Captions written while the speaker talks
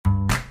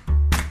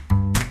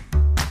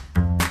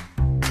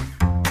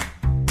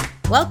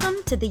Welcome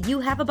to the You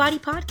Have a Body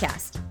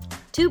podcast.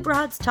 Two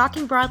broads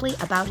talking broadly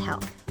about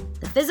health.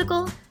 The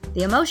physical,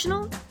 the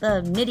emotional,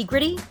 the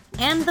nitty-gritty,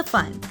 and the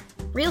fun.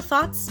 Real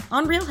thoughts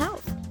on real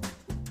health.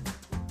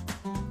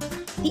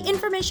 The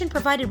information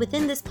provided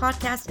within this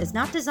podcast is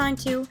not designed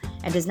to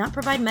and does not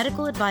provide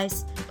medical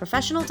advice,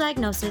 professional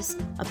diagnosis,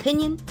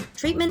 opinion,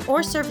 treatment,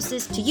 or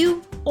services to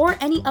you or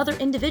any other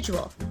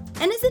individual,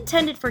 and is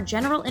intended for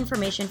general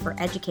information for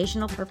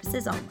educational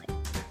purposes only.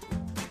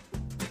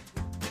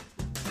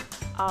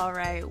 All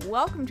right,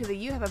 welcome to the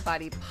You Have a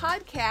Body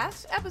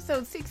podcast,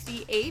 episode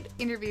 68,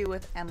 interview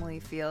with Emily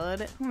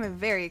Field, who I'm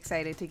very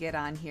excited to get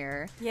on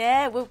here.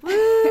 Yeah, woo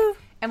woo.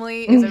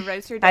 Emily is a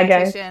registered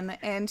dietitian,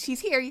 and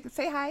she's here. You can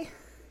say hi.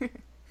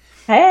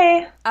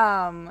 Hey.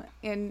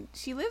 And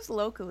she lives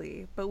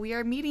locally, but we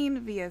are meeting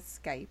via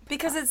Skype.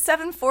 Because it's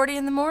 7:40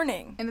 in the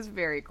morning. And it's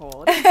very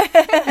cold.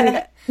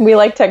 We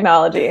like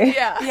technology.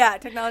 Yeah,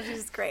 technology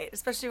is great,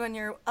 especially when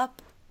you're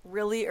up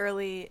really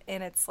early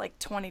and it's like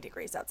 20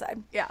 degrees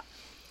outside. Yeah.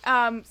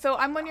 So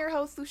I'm one of your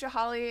hosts, Lucia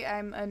Hawley.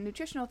 I'm a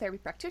nutritional therapy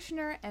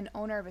practitioner and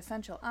owner of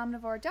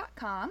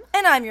EssentialOmnivore.com.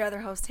 And I'm your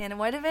other host, Hannah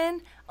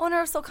Whitehaven, owner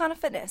of Solcana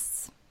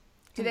Fitness.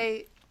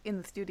 Today in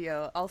the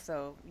studio,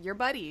 also, your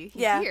buddy,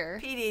 he's here.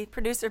 Petey,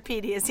 producer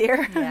Petey is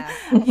here. Yeah.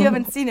 You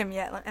haven't seen him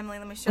yet. Emily,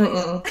 let me show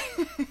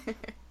you.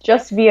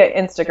 Just via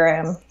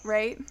Instagram.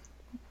 Right?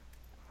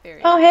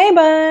 There Oh, hey,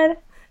 bud.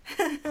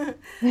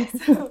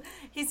 So,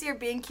 he's here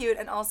being cute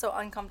and also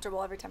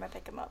uncomfortable every time I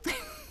pick him up.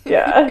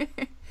 Yeah.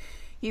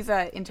 He's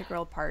an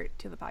integral part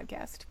to the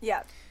podcast.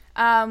 Yeah.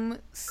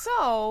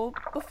 So,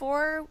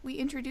 before we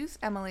introduce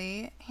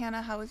Emily,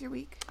 Hannah, how was your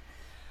week?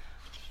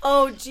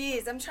 Oh,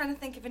 geez. I'm trying to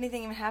think if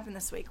anything even happened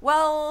this week.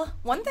 Well,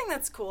 one thing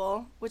that's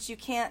cool, which you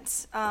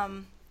can't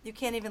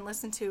even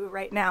listen to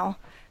right now,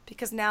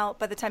 because now,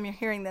 by the time you're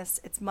hearing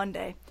this, it's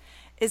Monday,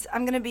 is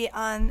I'm going to be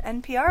on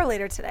NPR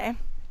later today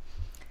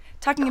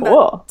talking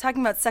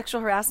about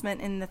sexual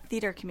harassment in the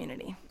theater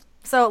community.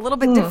 So a little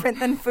bit different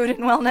than food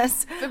and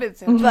wellness. It's a bit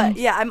simple. But,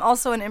 yeah, I'm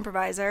also an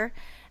improviser,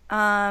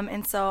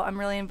 and so I'm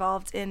really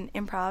involved in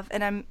improv,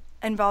 and I'm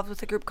involved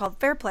with a group called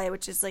Fair Play,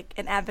 which is like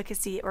an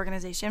advocacy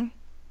organization.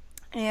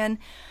 And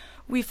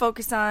we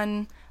focus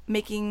on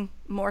making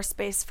more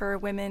space for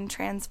women,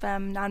 trans,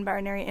 femme,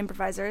 non-binary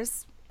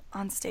improvisers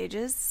on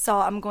stages. So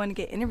I'm going to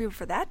get interviewed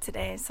for that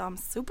today. So I'm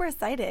super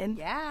excited.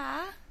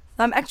 Yeah.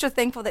 I'm extra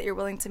thankful that you're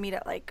willing to meet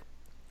at like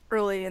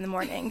early in the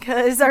morning,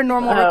 because our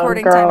normal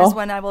recording time is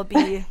when I will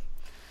be,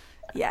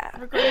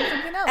 recording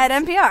something else. at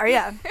NPR,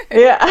 yeah.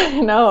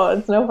 Yeah, no,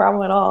 it's no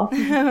problem at all.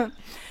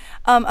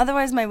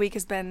 Otherwise, my week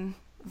has been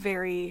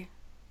very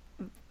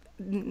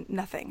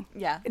nothing.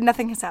 Yeah.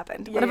 Nothing has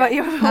happened. Yeah, What about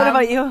you? What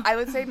about you? I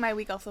would say my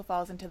week also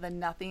falls into the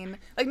nothing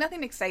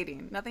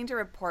exciting, nothing to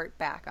report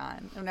back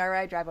on. Whenever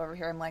I drive over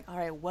here, I'm like, all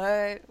right,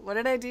 what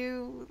did I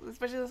do,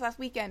 especially this last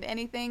weekend?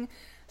 Anything?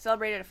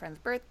 Celebrated a friend's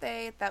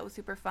birthday. That was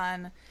super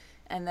fun.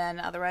 And then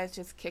otherwise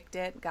just kicked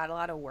it, got a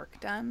lot of work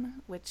done,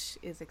 which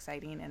is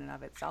exciting in and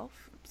of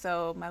itself.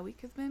 So my week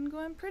has been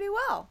going pretty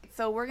well.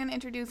 So we're going to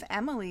introduce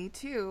Emily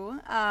too.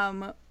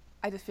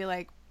 I just feel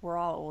like we're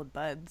all old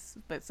buds,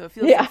 but so it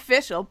feels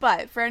official.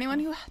 But for anyone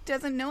who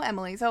doesn't know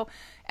Emily, so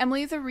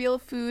Emily is a real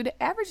food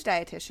average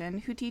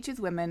dietitian who teaches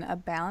women a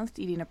balanced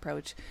eating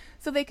approach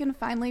so they can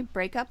finally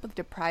break up with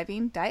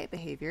depriving diet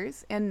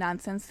behaviors and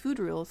nonsense food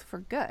rules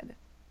for good.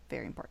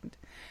 Very important.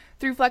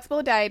 Through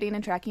flexible dieting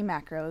and tracking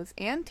macros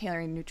and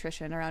tailoring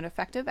nutrition around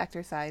effective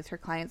exercise, her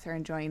clients are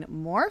enjoying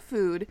more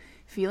food,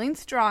 feeling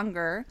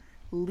stronger,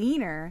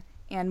 leaner,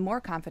 and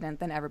more confident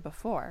than ever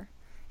before.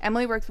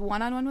 Emily works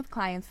one-on-one with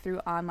clients through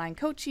online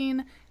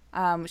coaching.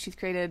 She's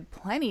created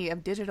plenty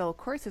of digital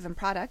courses and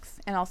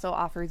products and also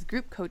offers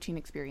group coaching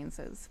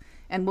experiences.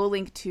 And we'll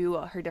link to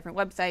her different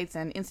websites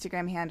and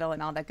Instagram handle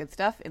and all that good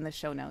stuff in the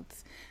show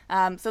notes.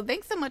 So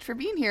thanks so much for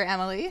being here,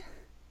 Emily.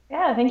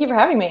 Yeah, thank you for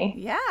having me.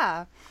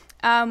 Yeah.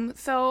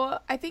 So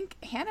I think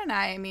Hannah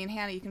and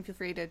Hannah, you can feel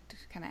free to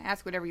kind of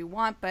ask whatever you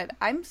want, but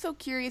I'm so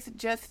curious,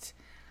 just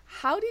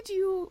how did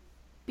you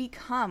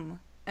become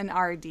an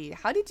RD?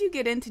 How did you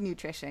get into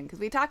nutrition? Because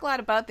we talk a lot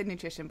about the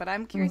nutrition, but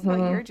I'm curious about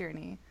your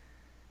journey.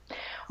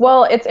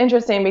 Well, it's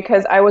interesting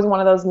because I was one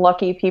of those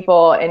lucky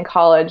people in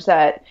college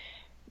that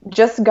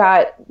just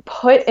got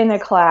put in a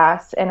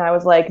class and I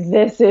was like,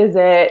 this is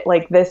it.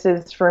 Like, this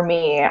is for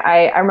me.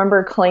 I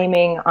remember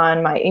claiming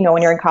on my,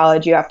 when you're in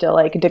college, you have to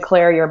like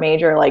declare your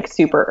major like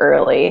super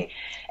early.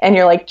 And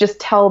you're like, just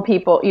tell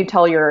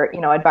your,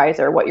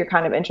 advisor what you're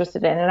kind of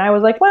interested in. And I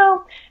was like,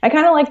 well, I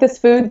kind of like this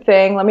food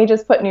thing. Let me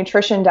just put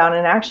nutrition down.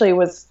 And actually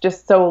was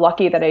just so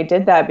lucky that I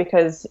did that,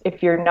 because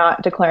if you're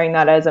not declaring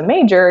that as a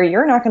major,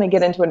 you're not going to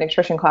get into a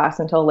nutrition class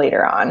until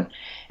later on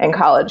in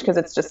college, because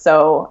it's just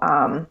so,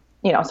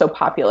 so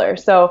popular.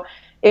 So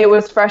it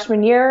was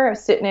freshman year,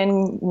 sitting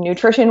in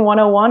Nutrition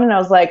 101. And I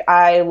was like,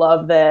 I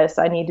love this.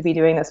 I need to be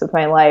doing this with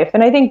my life.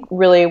 And I think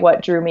really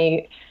what drew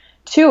me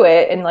to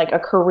it in like a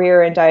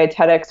career in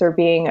dietetics, or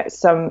being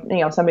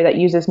somebody that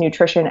uses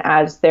nutrition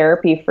as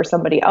therapy for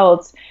somebody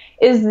else,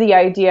 is the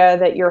idea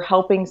that you're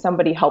helping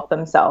somebody help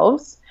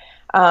themselves.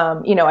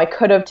 I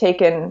could have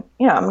taken,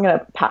 I'm going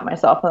to pat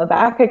myself on the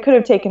back. I could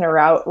have taken a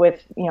route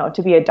with,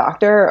 to be a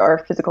doctor or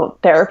a physical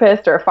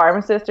therapist or a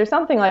pharmacist or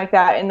something like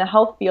that in the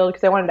health field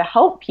because I wanted to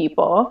help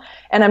people.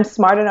 And I'm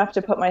smart enough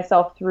to put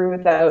myself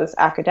through those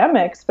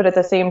academics. But at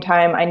the same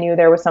time, I knew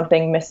there was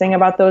something missing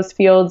about those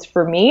fields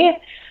for me.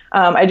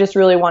 I just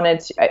really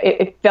wanted to,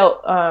 it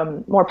felt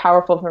more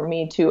powerful for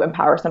me to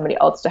empower somebody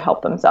else to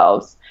help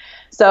themselves.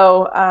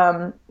 So,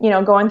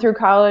 going through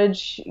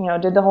college,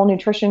 did the whole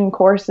nutrition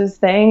courses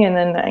thing and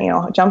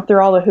then, jumped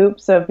through all the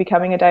hoops of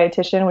becoming a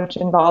dietitian, which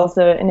involves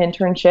an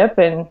internship.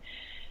 And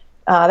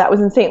that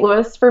was in St.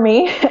 Louis for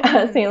me,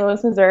 St.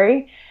 Louis,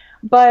 Missouri.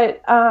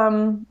 But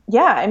it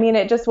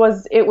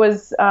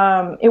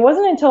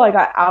wasn't until I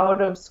got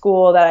out of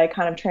school that I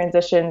kind of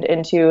transitioned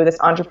into this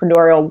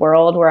entrepreneurial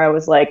world where I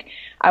was like,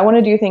 I want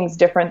to do things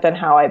different than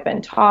how I've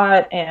been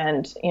taught.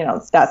 And,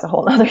 that's a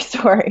whole nother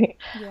story.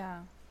 Yeah.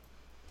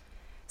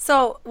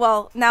 So,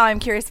 well, now I'm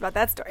curious about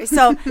that story.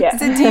 So, Yeah.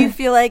 So do you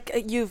feel like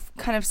you've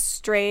kind of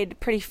strayed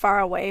pretty far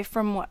away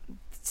from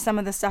some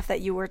of the stuff that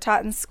you were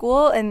taught in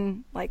school,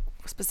 and like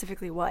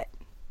specifically what?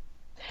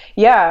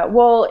 Yeah,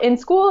 well, in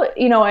school,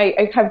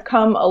 I have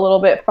come a little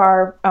bit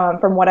far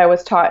from what I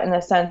was taught in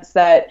the sense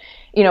that,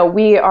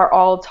 we are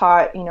all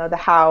taught, the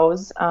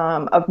hows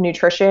of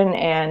nutrition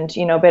and,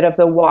 a bit of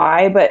the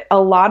why, but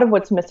a lot of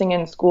what's missing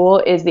in school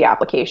is the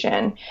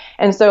application.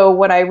 And so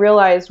what I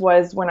realized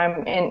was when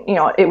I'm in,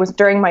 it was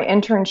during my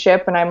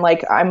internship and I'm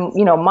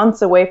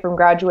months away from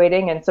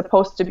graduating and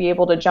supposed to be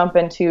able to jump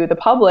into the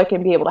public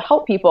and be able to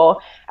help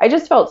people. I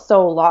just felt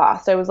so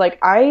lost. I was like,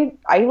 I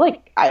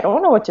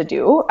don't know what to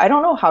do. I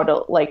don't know how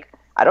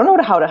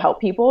to help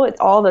people. It's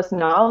all this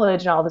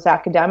knowledge and all this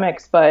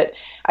academics, but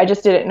I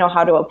just didn't know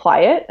how to apply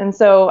it. And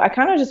so I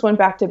kind of just went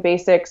back to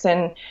basics.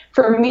 And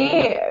for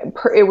me,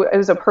 it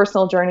was a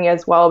personal journey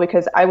as well,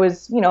 because I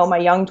was, my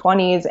young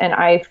 20s and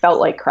I felt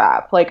like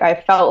crap. Like I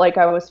felt like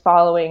I was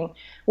following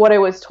what I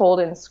was told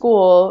in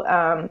school,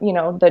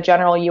 the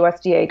general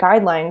USDA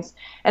guidelines.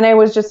 And I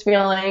was just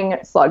feeling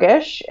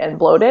sluggish and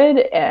bloated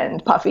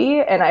and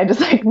puffy. And I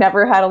just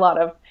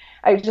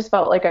I just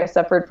felt like I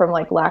suffered from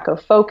lack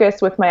of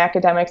focus with my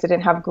academics. I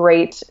didn't have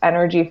great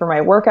energy for my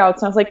workouts.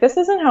 And I was like, this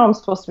isn't how I'm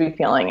supposed to be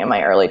feeling in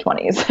my early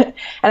 20s.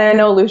 And I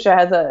know Lucia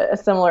has a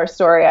similar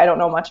story. I don't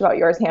know much about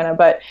yours, Hannah,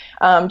 but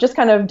just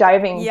kind of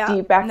diving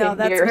deep back into yourself.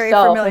 That's very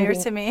familiar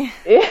to me.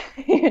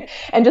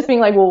 And just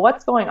being like, well,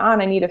 what's going on?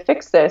 I need to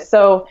fix this.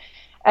 So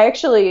I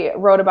actually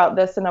wrote about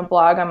this in a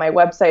blog on my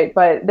website,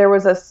 but there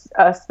was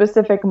a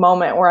specific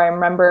moment where I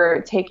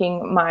remember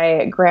taking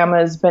my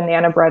grandma's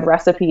banana bread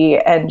recipe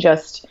and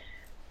just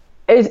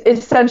is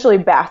essentially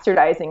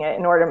bastardizing it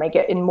in order to make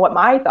it in what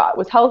I thought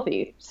was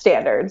healthy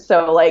standards.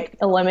 So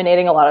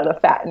eliminating a lot of the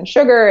fat and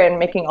sugar and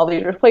making all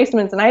these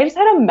replacements. And I just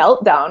had a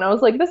meltdown. I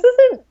was like, this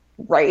isn't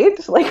right.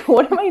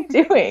 What am I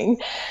doing?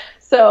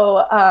 So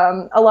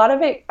a lot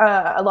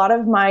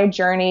of my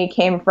journey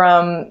came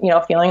from,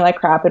 feeling like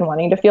crap and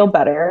wanting to feel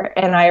better.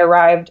 And I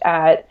arrived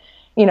at,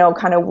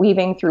 kind of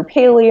weaving through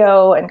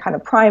paleo and kind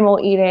of primal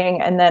eating.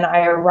 And then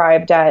I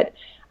arrived at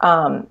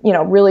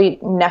really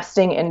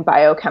nesting in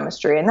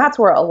biochemistry. And that's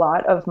where a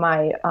lot of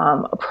my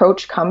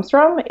approach comes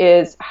from,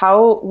 is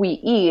how we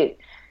eat,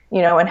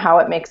 and how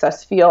it makes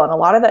us feel. And a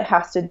lot of that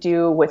has to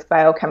do with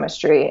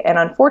biochemistry. And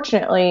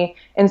unfortunately,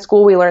 in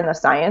school, we learn the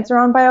science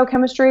around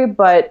biochemistry,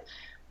 but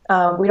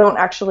we don't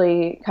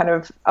actually kind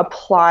of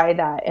apply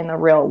that in the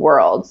real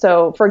world.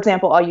 So, for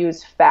example, I'll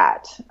use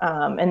fat.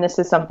 And this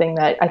is something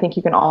that I think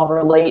you can all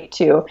relate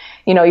to.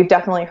 You've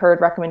definitely heard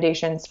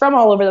recommendations from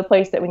all over the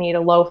place that we need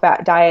a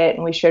low-fat diet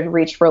and we should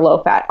reach for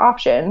low-fat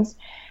options.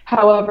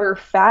 However,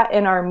 fat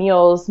in our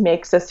meals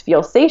makes us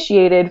feel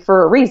satiated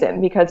for a reason,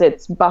 because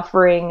it's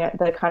buffering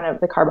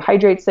the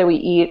carbohydrates that we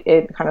eat.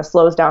 It kind of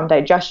slows down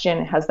digestion.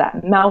 It has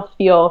that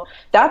mouthfeel.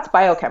 That's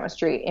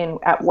biochemistry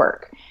at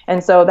work.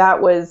 And so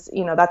that was,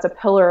 that's a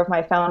pillar of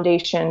my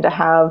foundation to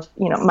have,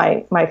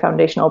 my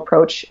foundational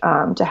approach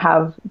to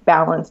have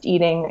balanced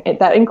eating.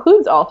 That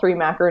includes all three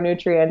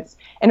macronutrients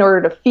in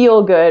order to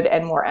feel good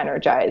and more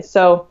energized.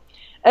 So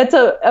it's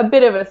a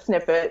bit of a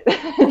snippet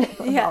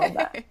from all of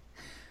that.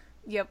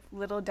 Yep,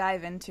 little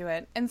dive into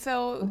it. And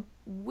so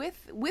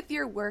with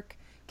your work,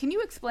 can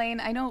you explain,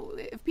 I know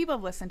if people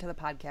have listened to the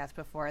podcast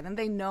before, then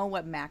they know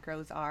what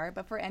macros are,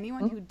 but for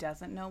anyone who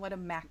doesn't know what a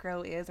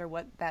macro is or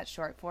what that's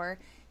short for,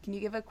 can you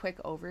give a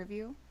quick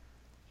overview?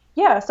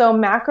 Yeah, so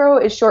macro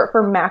is short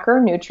for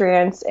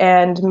macronutrients,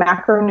 and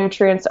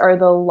macronutrients are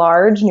the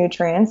large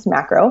nutrients,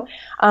 macro,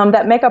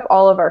 that make up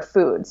all of our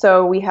food.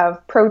 So we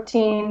have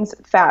proteins,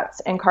 fats,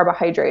 and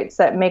carbohydrates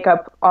that make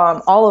up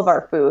all of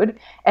our food,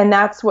 and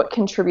that's what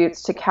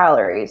contributes to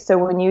calories. So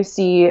when you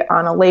see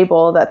on a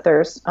label that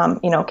there's,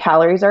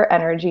 calories are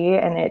energy,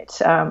 and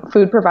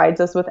food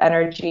provides us with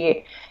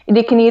energy,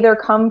 It can either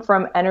come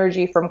from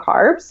energy from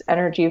carbs,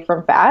 energy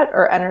from fat,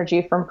 or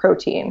energy from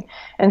protein.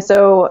 And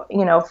so,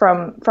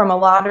 from a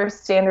lot of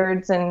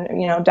standards and,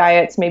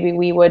 diets, maybe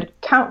we would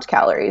count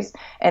calories,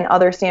 and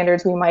other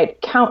standards we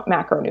might count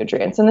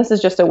macronutrients. And this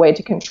is just a way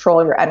to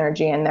control your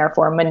energy and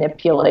therefore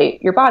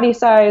manipulate your body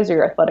size or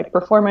your athletic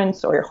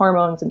performance or your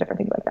hormones and different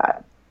things like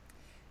that.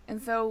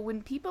 And so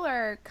when people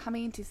are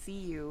coming to see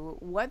you,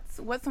 what's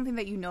something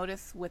that you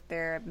notice with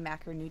their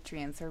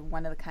macronutrients, or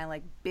one of the kind of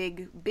like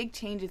big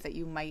changes that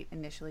you might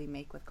initially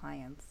make with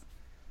clients?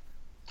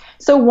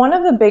 So one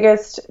of the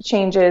biggest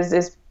changes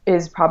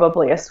is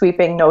probably a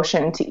sweeping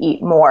notion to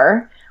eat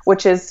more,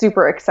 which is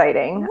super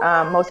exciting.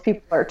 Most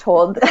people are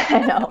told, I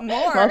know,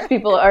 most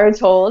people are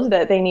told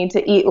that they need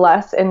to eat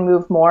less and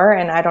move more.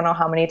 And I don't know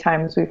how many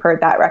times we've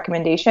heard that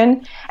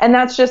recommendation. And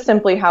that's just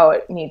simply how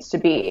it needs to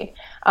be.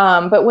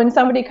 But when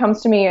somebody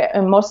comes to me,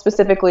 and most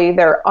specifically,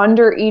 they're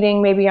under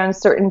eating maybe on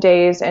certain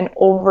days and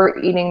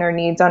overeating their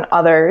needs on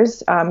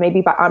others,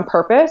 maybe on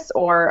purpose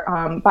or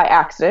by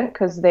accident,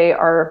 because they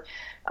are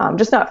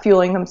just not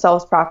fueling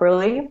themselves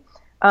properly.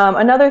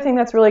 Another thing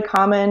that's really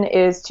common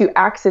is to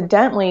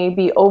accidentally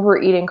be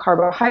overeating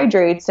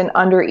carbohydrates and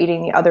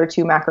undereating the other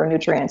two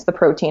macronutrients, the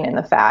protein and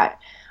the fat.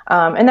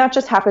 And that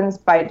just happens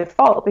by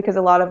default because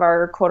a lot of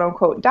our quote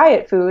unquote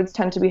diet foods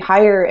tend to be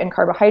higher in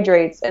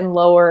carbohydrates and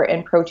lower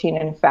in protein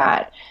and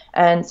fat.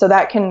 And so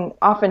that can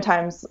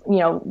oftentimes,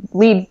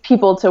 lead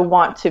people to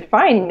want to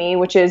find me,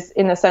 which is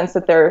in the sense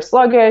that they're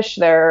sluggish,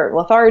 they're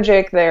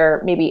lethargic,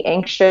 they're maybe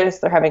anxious,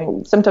 they're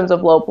having symptoms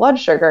of low blood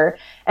sugar.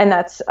 And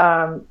that's,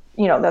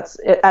 that's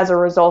as a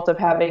result of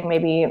having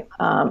maybe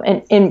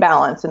an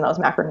imbalance in those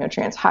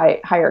macronutrients,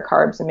 higher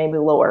carbs and maybe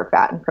lower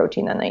fat and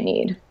protein than they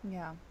need.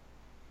 Yeah.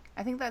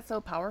 I think that's so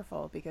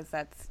powerful because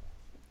that's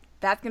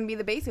going to be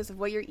the basis of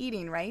what you're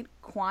eating, right?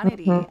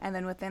 Quantity. Mm-hmm. And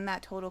then within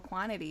that total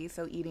quantity,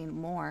 so eating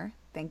more,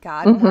 thank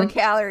God, more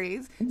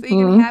calories, so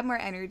you can have more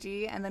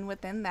energy. And then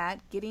within that,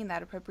 getting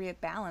that appropriate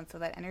balance so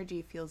that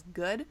energy feels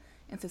good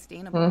and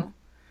sustainable.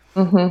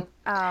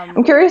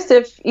 I'm curious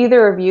if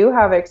either of you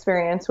have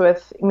experience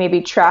with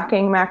maybe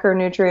tracking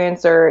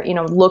macronutrients or,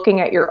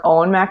 looking at your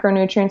own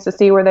macronutrients to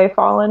see where they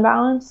fall in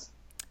balance.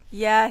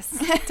 Yes,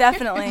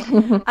 definitely.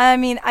 I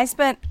mean, I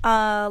spent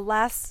I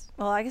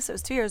guess it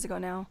was 2 years ago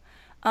now.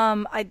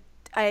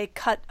 I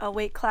cut a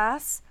weight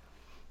class,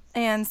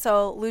 and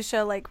so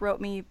Lucia wrote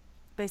me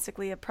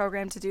basically a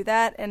program to do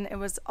that, and it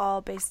was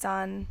all based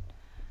on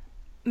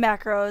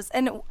macros.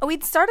 And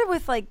we'd started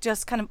with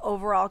just kind of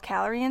overall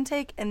calorie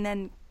intake, and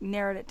then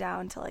narrowed it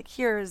down to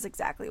here's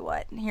exactly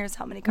what, and here's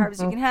how many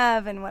carbs you can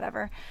have, and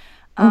whatever.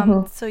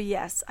 So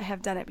yes, I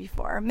have done it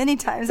before many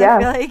times. Yeah. I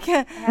feel like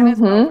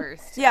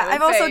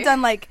I've also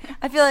done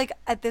I feel like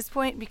at this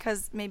point,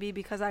 because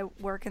I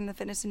work in the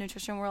fitness and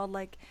nutrition world,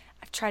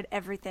 I've tried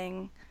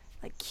everything,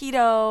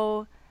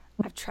 keto,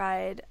 I've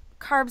tried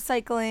carb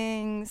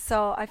cycling.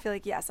 So I feel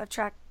like, yes, I've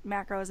tracked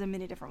macros in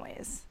many different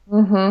ways.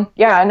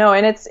 Yeah, no.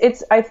 And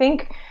it's, I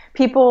think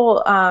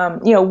people,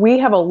 we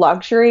have a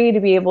luxury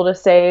to be able to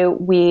say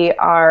we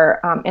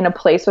are in a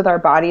place with our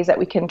bodies that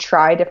we can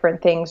try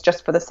different things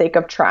just for the sake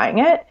of trying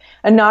it.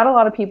 And not a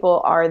lot of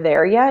people are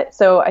there yet.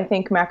 So I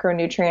think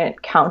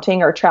macronutrient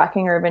counting or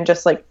tracking, or even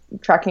just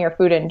tracking your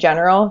food in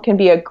general, can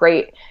be a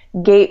great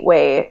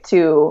gateway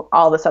to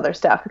all this other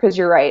stuff, because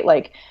you're right.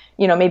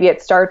 Maybe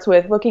it starts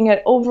with looking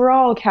at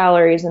overall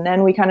calories, and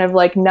then we kind of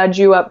nudge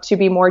you up to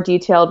be more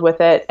detailed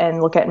with it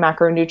and look at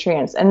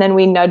macronutrients. And then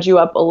we nudge you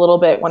up a little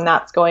bit when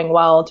that's going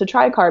well to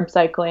try carb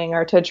cycling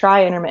or to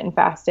try intermittent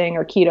fasting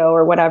or keto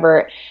or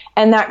whatever.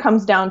 And that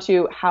comes down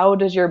to, how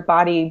does your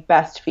body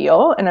best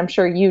feel? And I'm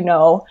sure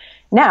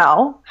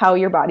now how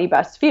your body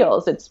best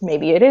feels.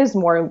 Maybe it is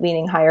more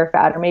leaning higher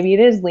fat, or maybe it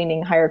is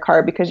leaning higher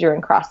carb because you're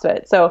in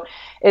CrossFit. So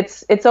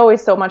it's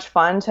always so much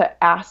fun to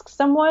ask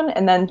someone,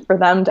 and then for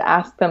them to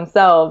ask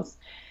themselves,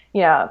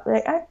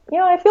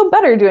 I feel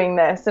better doing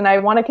this, and I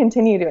want to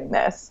continue doing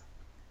this.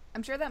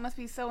 I'm sure that must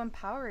be so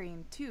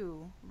empowering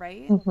too,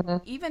 right?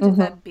 Even just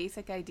that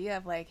basic idea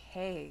of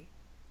hey,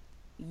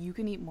 you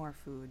can eat more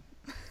food.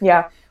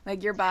 Yeah.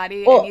 Your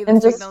body, any of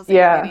the signals that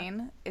you're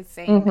getting is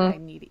saying that I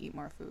need to eat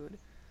more food.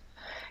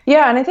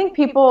 Yeah, and I think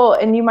people,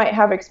 and you might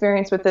have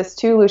experience with this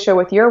too, Lucia,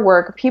 with your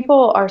work,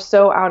 people are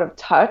so out of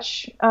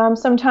touch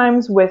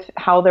sometimes with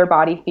how their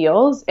body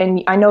feels.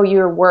 And I know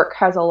your work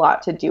has a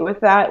lot to do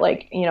with that,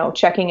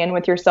 checking in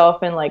with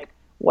yourself and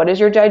what is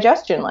your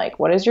digestion like?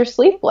 What is your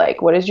sleep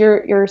like? What is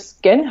your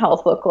skin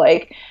health look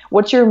like?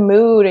 What's your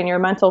mood and your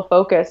mental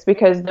focus?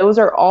 Because those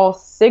are all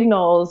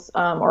signals,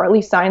 or at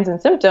least signs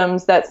and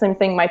symptoms that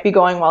something might be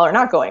going well or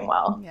not going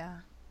well. Yeah.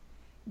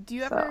 Do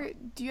you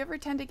ever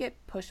tend to get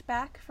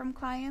pushback from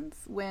clients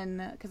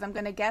because I'm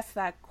going to guess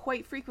that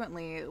quite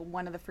frequently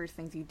one of the first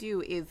things you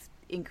do is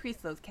increase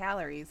those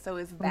calories. So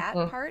is that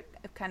part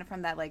kind of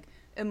from that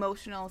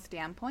emotional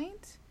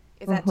standpoint?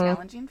 Is that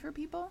challenging for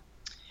people?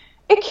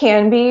 It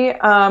can be.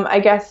 I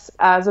guess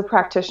as a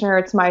practitioner,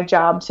 it's my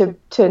job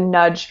to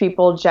nudge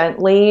people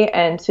gently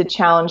and to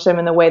challenge them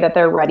in the way that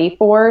they're ready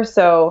for.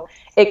 So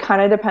it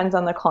kind of depends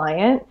on the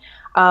client.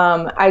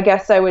 I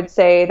guess I would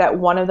say that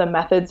one of the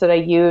methods that I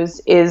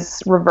use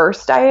is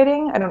reverse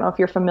dieting. I don't know if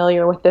you're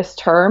familiar with this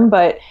term,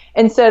 but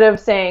instead of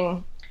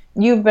saying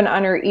you've been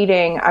under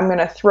eating, I'm going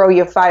to throw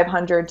you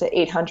 500 to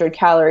 800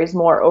 calories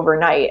more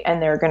overnight,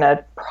 and they're going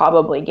to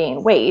probably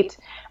gain weight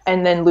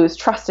and then lose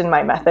trust in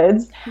my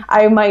methods.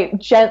 I might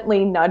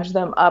gently nudge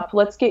them up.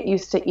 Let's get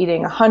used to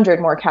eating 100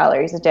 more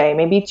calories a day,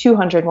 maybe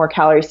 200 more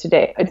calories a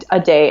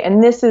day.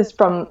 And this is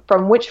from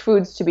which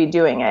foods to be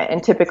doing it.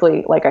 And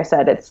typically, like I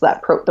said, it's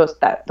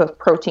those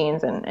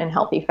proteins and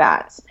healthy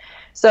fats.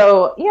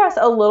 So yes,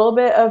 a little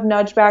bit of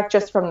nudge back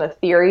just from the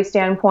theory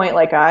standpoint.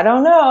 Like, I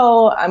don't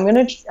know, I'm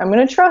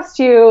gonna trust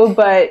you,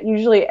 but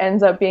usually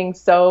ends up being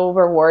so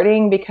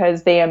rewarding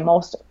because they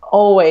most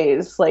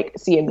always like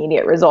see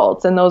immediate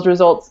results, and those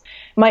results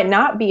might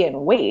not be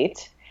in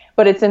weight,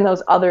 but it's in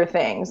those other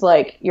things,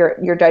 like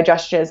your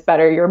digestion is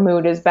better, your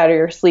mood is better,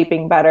 you're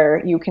sleeping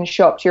better, you can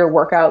show up to your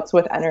workouts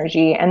with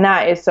energy, and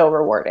that is so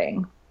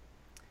rewarding.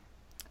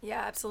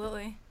 Yeah,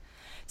 absolutely.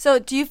 So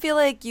do you feel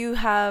like you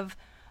have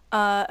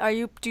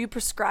do you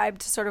prescribe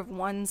to sort of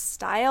one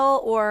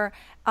style, or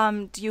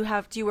do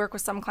you work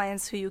with some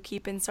clients who you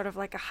keep in sort of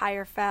like a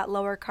higher fat,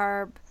 lower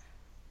carb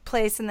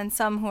place, and then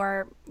some who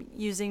are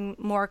using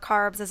more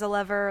carbs as a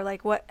lever?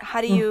 Like,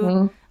 how do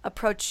you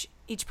approach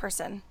each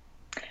person?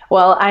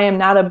 Well, I am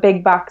not a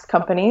big box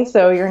company,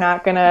 so you're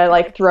not going to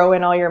like throw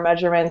in all your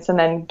measurements and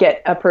then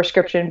get a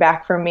prescription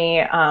back from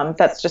me.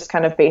 That's just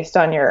kind of based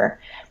on your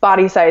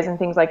body size and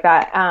things like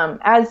that.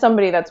 As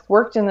somebody that's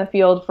worked in the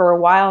field for a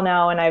while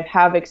now, and I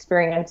have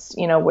experience,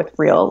 with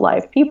real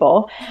life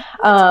people,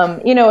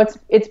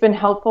 it's been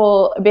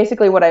helpful.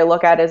 Basically what I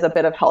look at is a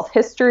bit of health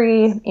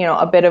history,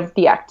 a bit of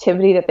the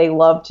activity that they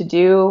love to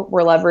do.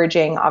 We're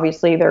leveraging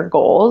obviously their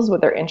goals,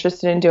 what they're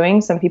interested in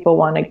doing. Some people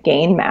want to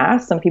gain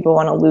mass, some people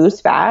want to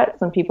lose fat,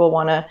 some people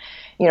want to,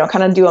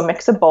 kind of do a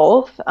mix of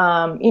both.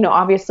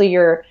 Obviously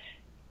your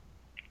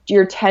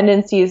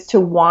tendencies to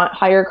want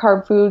higher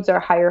carb foods or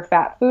higher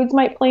fat foods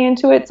might play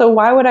into it. So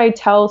why would I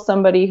tell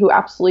somebody who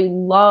absolutely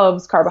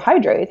loves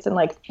carbohydrates and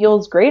like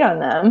feels great on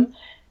them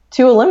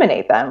to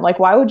eliminate them? Like,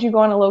 why would you go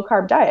on a low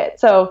carb diet?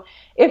 So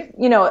if,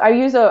 I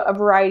use a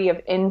variety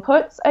of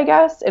inputs, I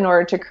guess, in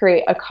order to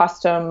create a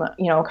custom,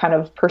 kind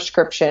of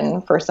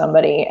prescription for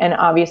somebody. And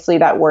obviously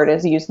that word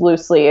is used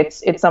loosely.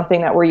 It's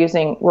something that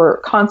we're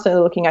constantly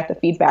looking at the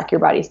feedback your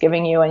body's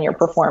giving you and your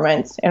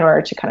performance in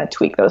order to kind of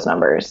tweak those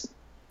numbers.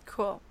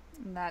 Cool.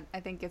 And that, I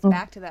think, gets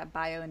back to that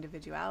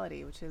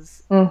bio-individuality, which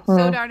is so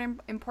darn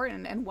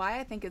important, and why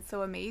I think it's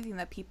so amazing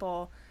that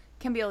people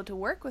can be able to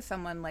work with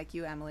someone like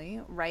you,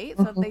 Emily, right?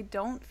 So they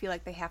don't feel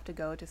like they have to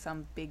go to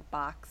some big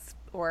box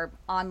or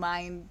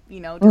online,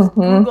 just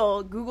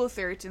Google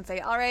search and say,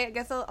 all right, I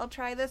guess I'll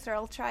try this or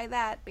I'll try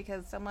that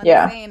because someone's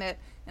saying it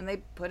and they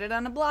put it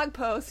on a blog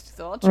post,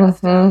 so I'll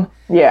trust them.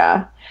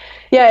 Yeah,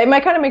 it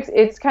might kind of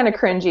it's kind of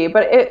cringy,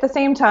 but at the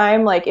same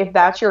time, like if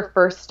that's your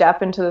first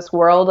step into this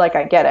world, like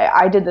I get it.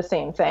 I did the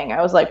same thing.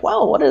 I was like,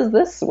 well, what does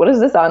this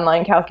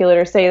online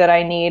calculator say that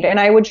I need? And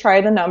I would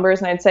try the numbers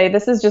and I'd say,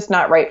 this is just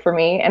not right for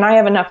me. And I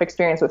have enough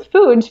experience with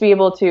food to be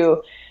able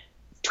to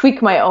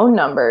tweak my own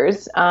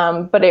numbers.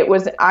 But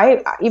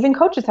even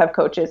coaches have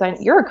coaches.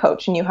 You're a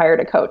coach and you hired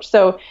a coach.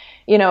 So,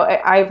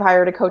 I've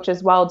hired a coach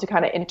as well to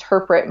kind of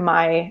interpret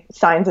my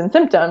signs and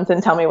symptoms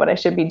and tell me what I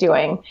should be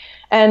doing.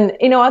 And,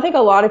 I think a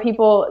lot of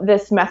people,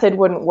 this method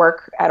wouldn't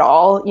work at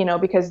all,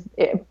 because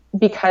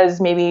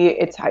maybe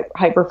it's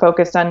hyper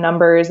focused on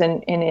numbers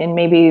and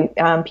maybe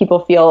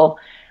people feel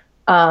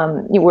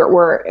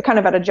we're kind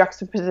of at a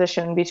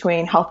juxtaposition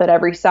between health at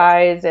every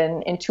size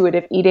and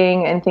intuitive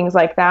eating and things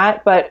like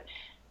that. But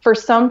for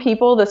some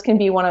people, this can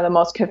be one of the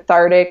most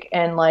cathartic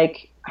and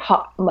like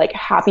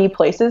happy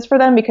places for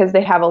them because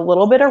they have a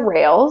little bit of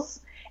rails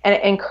and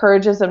it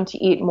encourages them to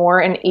eat more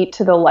and eat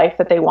to the life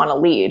that they want to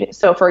lead.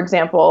 So for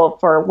example,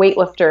 for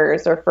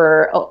weightlifters or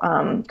for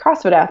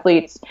CrossFit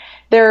athletes,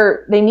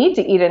 they need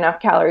to eat enough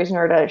calories in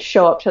order to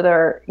show up to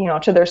their,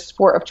 to their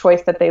sport of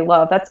choice that they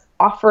love. That's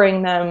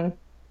offering them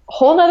a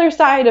whole nother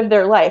side of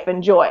their life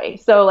and joy.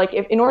 So like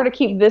if in order to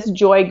keep this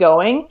joy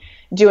going,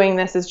 doing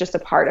this is just a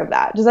part of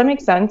that. Does that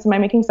make sense? Am I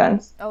making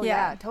sense? Oh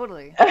yeah,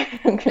 totally.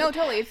 No,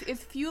 totally.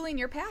 It's fueling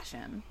your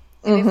passion.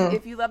 And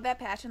if you love that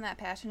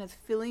passion is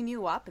filling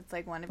you up. It's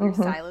like one of your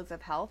silos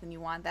of health, and you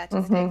want that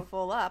to stay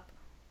full up.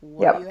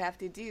 What do you have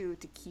to do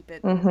to keep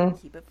it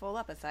full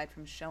up? Aside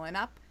from showing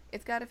up,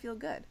 it's got to feel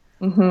good.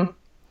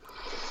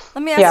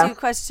 Let me ask you a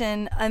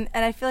question, and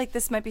I feel like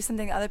this might be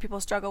something that other people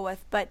struggle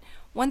with. But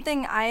one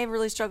thing I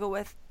really struggle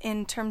with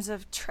in terms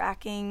of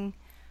tracking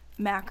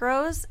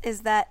macros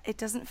is that it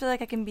doesn't feel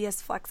like I can be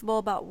as flexible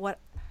about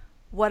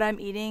what I'm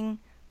eating,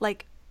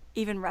 like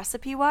even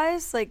recipe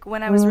wise. Like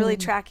when I was really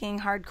tracking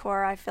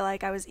hardcore, I feel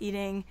like I was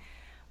eating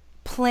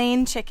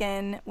plain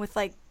chicken with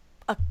like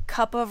a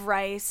cup of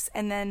rice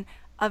and then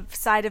a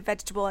side of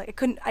vegetable.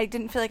 I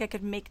didn't feel like I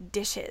could make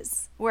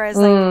dishes, whereas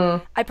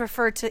like I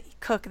prefer to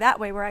cook that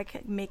way where I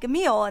could make a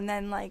meal and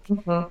then like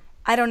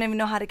I don't even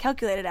know how to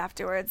calculate it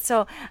afterwards.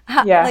 So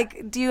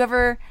like do you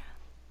ever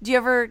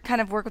kind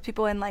of work with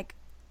people in like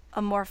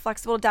a more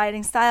flexible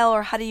dieting style,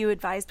 or how do you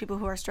advise people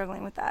who are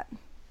struggling with that?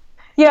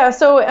 Yeah,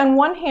 so on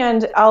one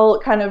hand, I'll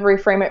kind of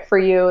reframe it for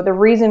you. The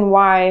reason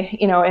why,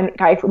 and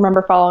I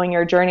remember following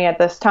your journey at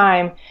this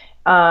time,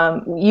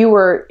 you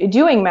were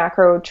doing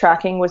macro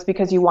tracking was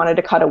because you wanted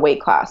to cut a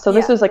weight class. So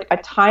this was like a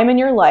time in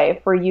your life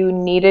where you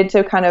needed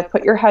to kind of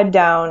put your head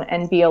down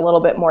and be a little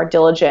bit more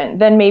diligent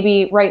than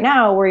maybe right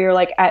now where you're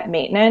like at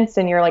maintenance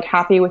and you're like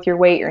happy with your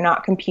weight, you're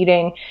not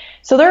competing.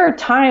 So there are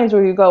times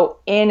where you go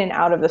in and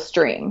out of the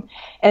stream.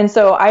 And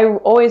so I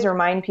always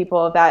remind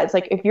people of that. It's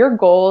like if your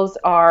goals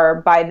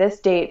are by this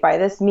date, by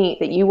this meet,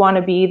 that you want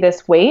to be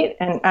this weight,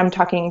 and I'm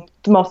talking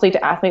mostly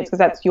to athletes because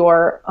that's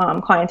your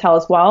clientele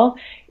as well,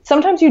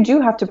 sometimes you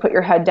do have to put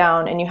your head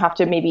down and you have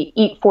to maybe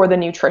eat for the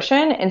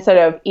nutrition instead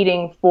of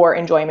eating for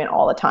enjoyment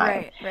all the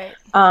time. Right.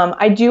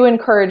 I do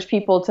encourage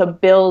people to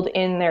build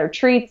in their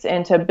treats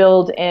and to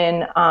build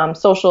in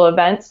social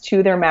events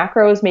to their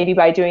macros, maybe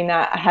by doing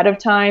that ahead of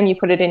time. You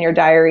put it in your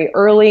diary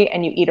early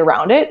and you eat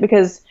around it,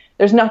 because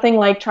there's nothing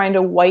like trying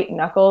to white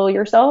knuckle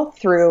yourself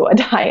through a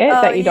diet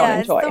that you don't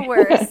enjoy. It's the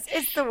worst.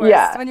 It's the worst.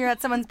 Yeah. When you're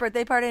at someone's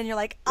birthday party and you're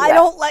like, I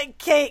don't like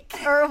cake,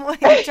 or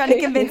you're trying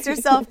to convince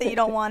yourself that you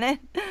don't want it.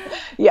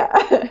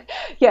 Yeah.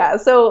 Yeah.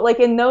 So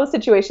like in those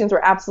situations, we're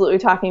absolutely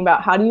talking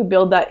about how do you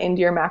build that into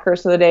your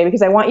macros for the day,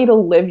 because I want you to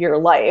live your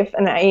life.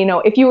 And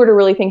if you were to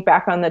really think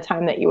back on the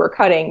time that you were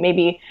cutting,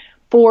 maybe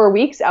 4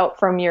 weeks out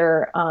from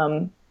your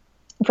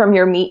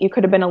meet, you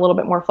could have been a little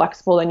bit more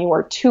flexible than you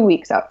were 2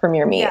 weeks out from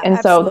your meet. Yeah, and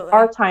absolutely. so there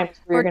are times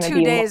where you're going to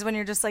be 2 days when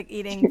you're just like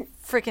eating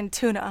freaking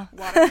tuna.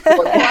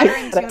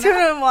 Watering tuna.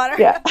 Tuna and water.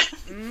 Yeah.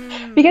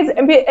 Because,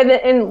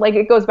 and like,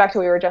 it goes back to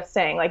what we were just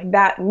saying, like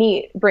that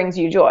meat brings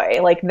you joy,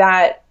 like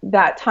that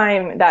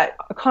time, that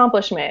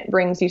accomplishment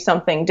brings you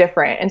something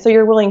different. And so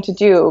you're willing to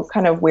do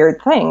kind of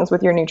weird things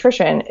with your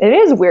nutrition. It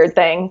is a weird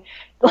thing,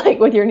 like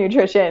with your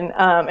nutrition,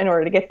 in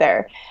order to get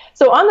there.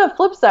 So on the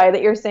flip side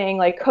that you're saying,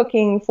 like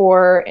cooking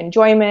for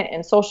enjoyment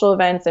and social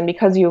events and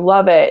because you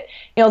love it,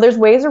 there's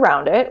ways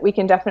around it. We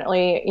can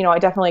definitely, I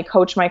definitely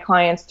coach my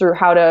clients through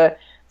how to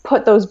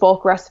put those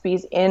bulk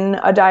recipes in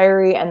a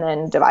diary and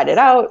then divide it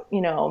out.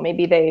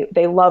 Maybe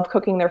they love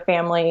cooking their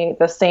family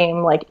the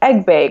same like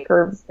egg bake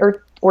or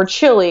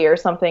chili or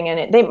something,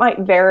 and they might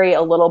vary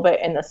a little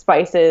bit in the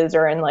spices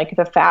or in like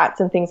the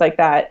fats and things like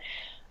that.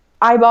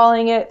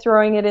 Eyeballing it,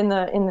 throwing it in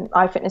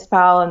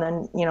iFitnessPal, and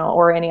then,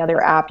 or any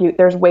other app,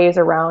 there's ways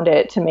around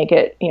it to make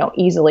it,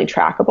 easily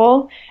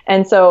trackable.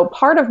 And so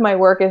part of my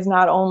work is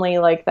not only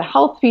like the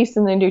health piece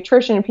and the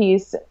nutrition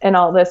piece and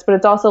all this, but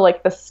it's also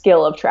like the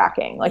skill of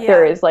tracking. Like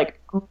there is like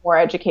more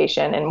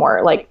education and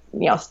more like,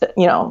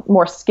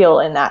 more skill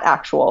in that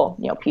actual,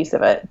 piece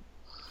of it.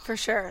 For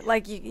sure.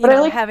 Like,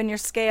 having your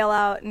scale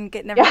out and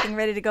getting everything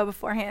ready to go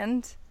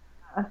beforehand.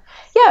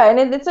 Yeah,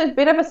 and it's a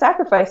bit of a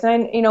sacrifice.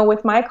 And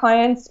with my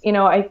clients,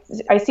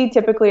 I see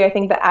typically, I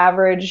think the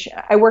average,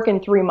 I work in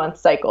 3-month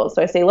cycles.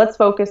 So I say, let's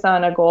focus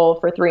on a goal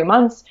for 3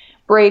 months,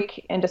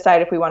 break, and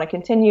decide if we want to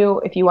continue.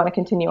 If you want to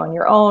continue on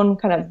your own,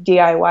 kind of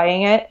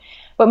DIYing it.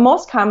 But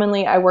most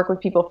commonly, I work with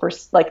people for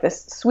like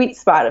this sweet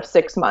spot of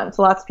 6 months.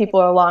 Lots of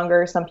people are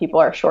longer, some people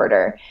are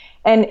shorter.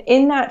 And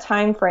in that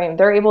time frame,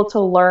 they're able to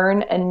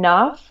learn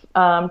enough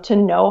to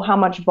know how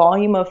much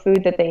volume of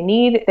food that they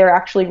need. They're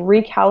actually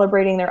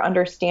recalibrating their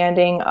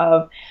understanding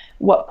of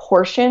what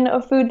portion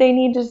of food they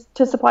need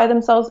to supply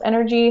themselves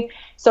energy.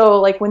 So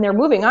like when they're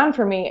moving on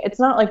from me, it's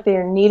not like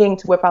they're needing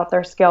to whip out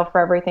their scale for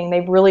everything.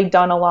 They've really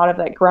done a lot of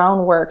that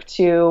groundwork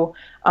to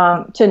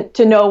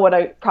know what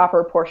a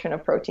proper portion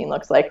of protein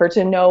looks like, or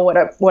to know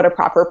what a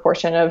proper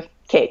portion of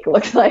cake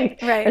looks like,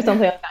 right, or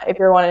something like that, if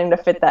you're wanting to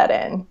fit that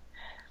in.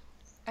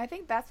 I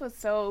think that's what's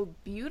so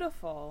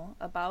beautiful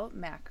about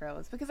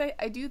macros, because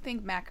I do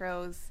think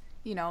macros,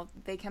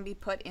 they can be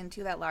put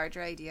into that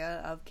larger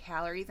idea of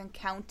calories and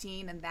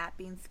counting and that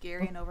being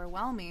scary and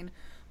overwhelming.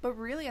 But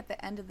really, at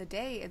the end of the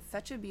day, it's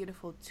such a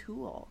beautiful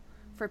tool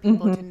for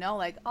people to know,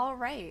 like, all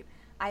right,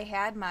 I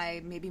had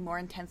my maybe more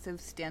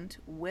intensive stint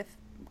with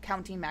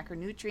counting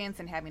macronutrients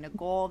and having a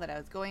goal that I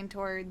was going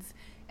towards.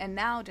 And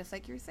now, just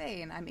like you're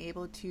saying, I'm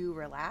able to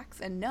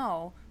relax and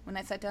know when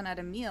I sit down at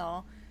a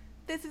meal,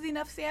 this is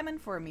enough salmon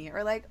for me,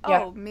 or like,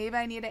 maybe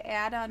I need to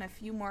add on a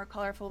few more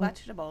colorful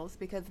vegetables,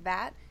 because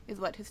that is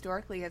what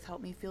historically has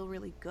helped me feel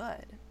really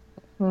good.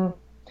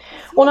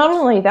 Well, not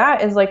only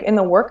that is like in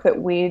the work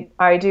that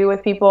I do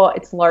with people,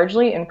 it's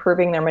largely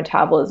improving their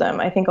metabolism.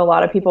 I think a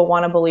lot of people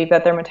want to believe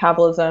that their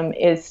metabolism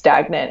is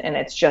stagnant and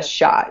it's just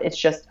shot. It's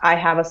just, I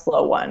have a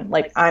slow one,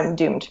 like I'm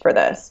doomed for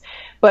this.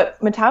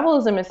 But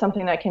metabolism is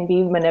something that can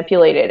be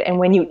manipulated. And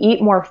when you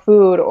eat more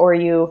food, or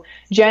you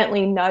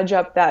gently nudge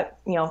up that,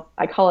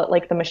 I call it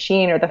like the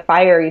machine or the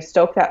fire, you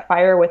stoke that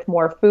fire with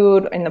more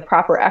food and the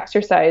proper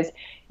exercise,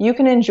 you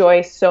can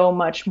enjoy so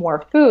much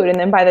more food. And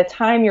then by the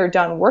time you're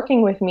done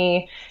working with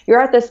me,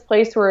 you're at this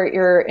place where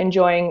you're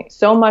enjoying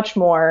so much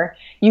more.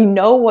 You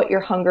know what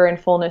your hunger and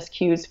fullness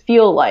cues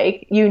feel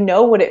like. You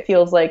know what it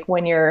feels like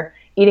when you're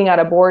eating out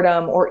of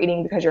boredom or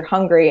eating because you're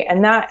hungry.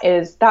 And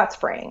that's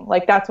freeing.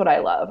 Like, that's what I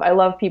love. I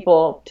love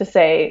people to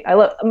say,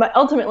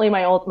 ultimately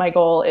my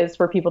goal is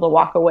for people to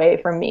walk away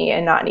from me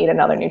and not need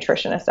another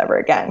nutritionist ever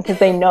again, because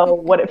they know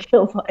what it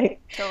feels like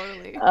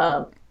Totally.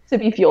 to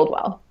be fueled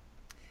well.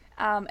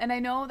 And I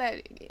know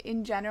that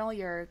in general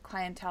your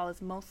clientele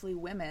is mostly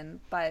women,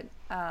 but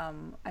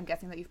I'm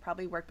guessing that you've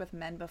probably worked with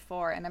men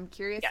before. And I'm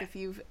curious if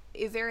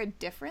is there a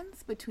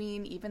difference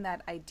between even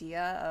that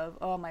idea of,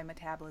 oh, my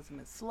metabolism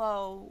is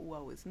slow,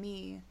 woe is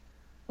me?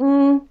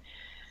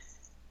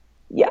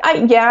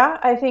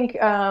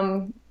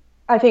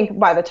 I think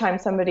by the time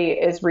somebody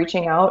is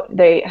reaching out,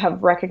 they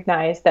have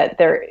recognized that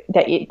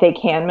they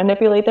can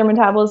manipulate their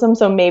metabolism.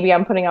 So maybe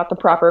I'm putting out the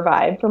proper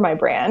vibe for my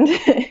brand.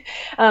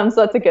 So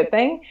that's a good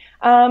thing.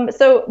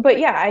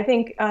 I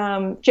think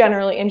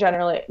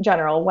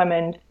general,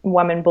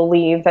 women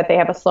believe that they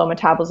have a slow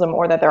metabolism,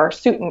 or that there are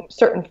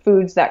certain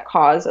foods that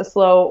cause a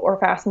slow or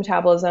fast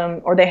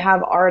metabolism, or they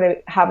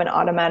already have an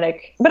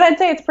automatic. But I'd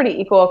say it's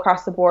pretty equal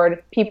across the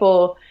board.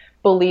 People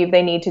believe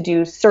they need to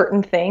do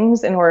certain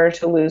things in order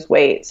to lose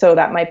weight. So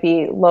that might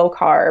be low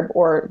carb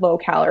or low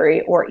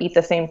calorie, or eat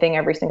the same thing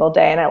every single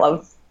day. And I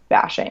love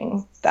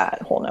bashing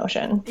that whole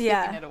notion.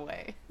 Taking it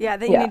away. Yeah,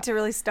 that you need to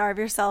really starve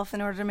yourself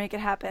in order to make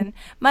it happen.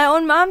 My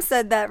own mom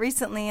said that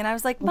recently, and I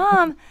was like,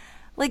 Mom,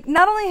 like,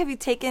 not only have you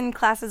taken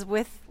classes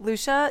with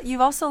Lucia,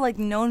 you've also, like,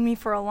 known me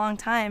for a long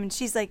time. And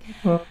she's like,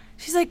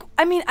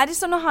 I mean, I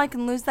just don't know how I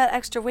can lose that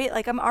extra weight.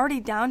 Like, I'm already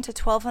down to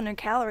 1,200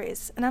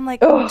 calories. And I'm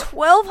like,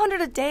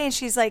 1,200 a day? And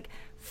she's like,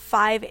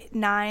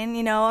 5'9",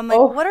 you know? I'm like,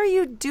 what are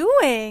you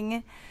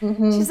doing?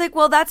 She's like,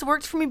 well, that's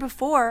worked for me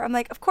before. I'm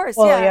like, of course,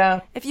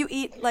 yeah. If you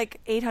eat, like,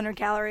 800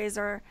 calories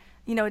or,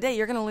 you know, a day,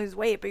 you're going to lose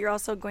weight, but you're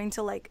also going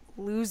to, like,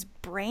 lose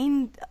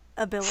brain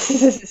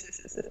ability.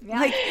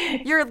 Like,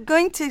 you're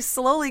going to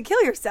slowly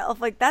kill yourself.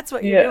 Like, that's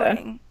what you're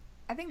doing.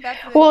 I think that's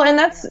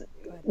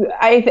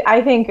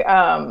I think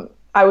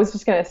I was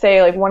just going to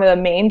say, like, one of the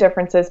main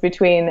differences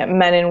between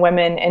men and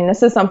women, and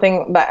this is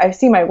something that I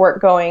see my work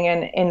going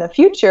in the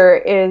future,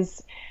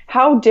 is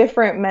how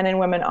different men and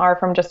women are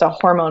from just a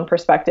hormone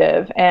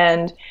perspective.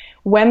 And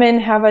women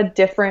have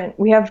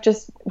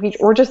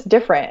we're just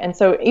different. And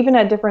so even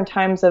at different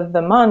times of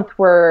the month,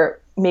 we're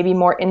maybe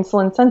more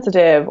insulin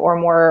sensitive, or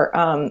more,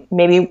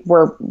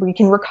 we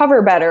can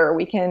recover better.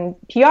 We can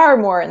PR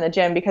more in the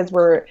gym because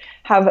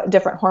have a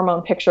different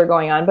hormone picture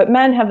going on. But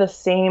men have the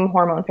same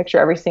hormone picture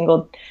every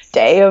single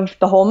day of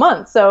the whole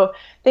month. So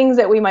things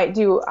that we might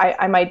do,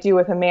 I might do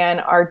with a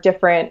man, are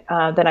different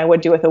than I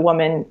would do with a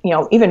woman, you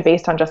know, even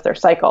based on just their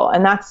cycle.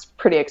 And that's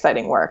pretty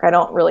exciting work. I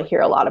don't really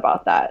hear a lot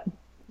about that.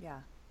 Yeah.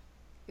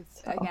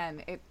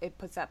 Again, it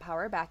puts that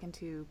power back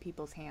into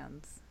people's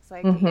hands. It's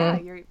like,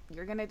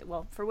 you're gonna,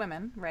 well, for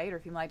women, right, or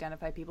female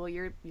identified people,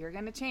 you're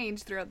gonna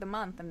change throughout the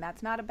month, and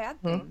that's not a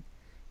bad thing.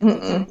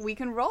 We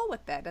can roll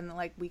with that, and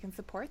like we can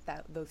support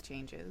those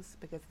changes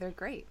because they're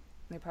great.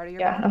 They're part of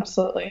your body.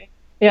 Absolutely.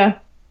 Yeah.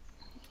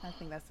 I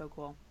think that's so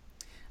cool.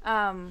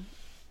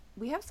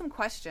 We have some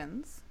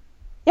questions.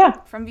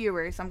 From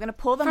viewers. I'm going to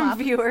pull them up.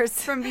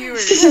 From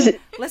viewers.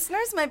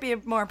 Listeners might be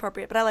more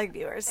appropriate, but I like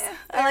viewers.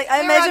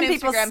 I imagine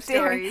people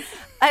staring.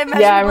 I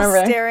imagine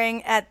people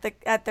staring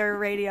at their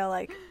radio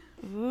like,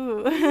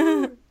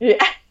 ooh.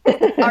 Yeah.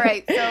 All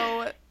right.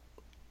 So,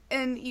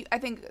 I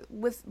think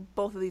with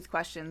both of these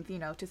questions, you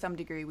know, to some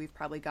degree, we've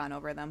probably gone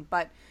over them.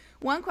 But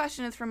one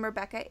question is from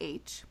Rebecca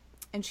H.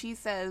 And she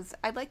says,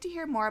 I'd like to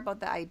hear more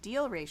about the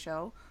ideal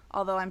ratio,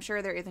 although I'm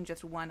sure there isn't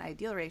just one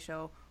ideal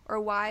ratio,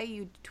 or why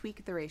you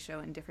tweak the ratio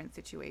in different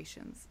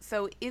situations.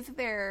 So is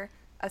there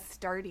a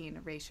starting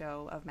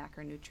ratio of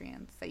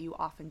macronutrients that you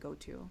often go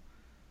to?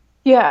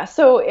 Yeah.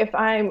 So if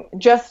I'm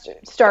just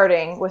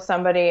starting with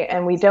somebody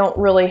and we don't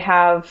really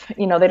have,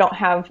 you know, they don't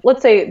have,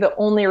 let's say the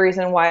only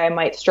reason why I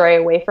might stray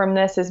away from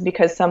this is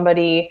because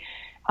somebody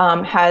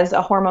has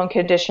a hormone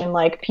condition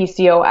like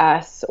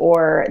PCOS,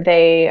 or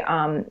they,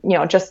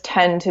 just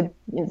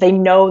they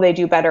know they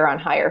do better on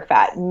higher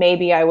fat.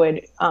 Maybe I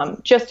would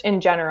just in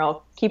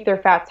general keep their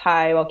fats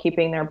high while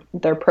keeping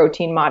their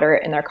protein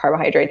moderate and their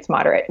carbohydrates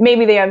moderate.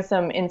 Maybe they have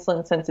some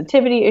insulin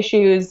sensitivity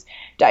issues,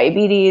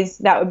 diabetes.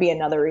 That would be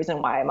another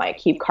reason why I might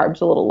keep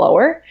carbs a little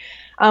lower.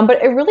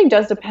 But it really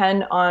does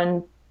depend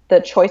on the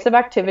choice of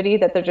activity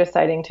that they're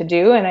deciding to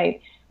do. And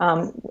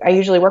I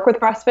usually work with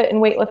CrossFit and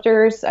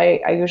weightlifters.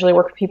 I usually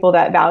work with people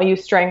that value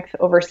strength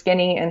over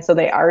skinny, and so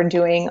they are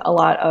doing a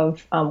lot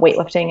of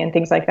weightlifting and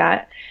things like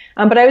that.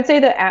 But I would say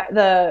that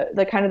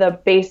the kind of the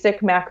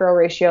basic macro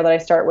ratio that I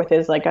start with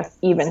is like a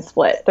even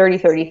split,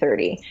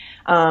 30-30-30.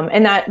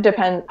 And that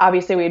depends.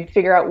 Obviously, we'd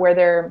figure out where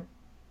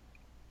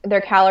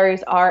their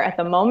calories are at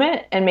the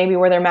moment, and maybe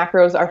where their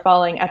macros are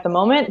falling at the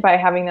moment by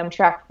having them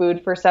track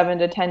food for 7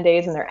 to 10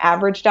 days in their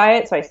average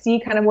diet. So I see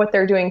kind of what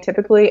they're doing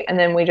typically, and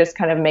then we just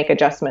kind of make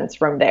adjustments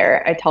from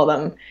there. I tell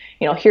them,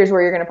 you know, here's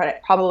where you're going to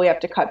probably have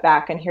to cut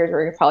back, and here's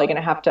where you're probably going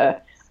to have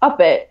to up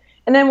it.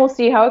 And then we'll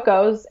see how it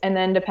goes. And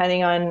then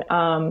depending on,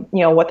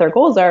 what their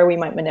goals are, we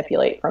might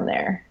manipulate from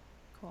there.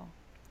 Cool.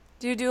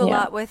 Do you do a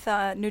lot with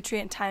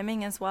nutrient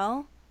timing as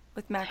well?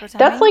 with macro timing?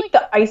 That's like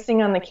the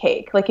icing on the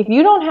cake. Like if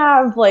you don't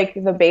have like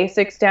the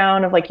basics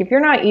down of like if you're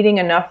not eating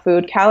enough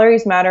food,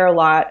 calories matter a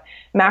lot.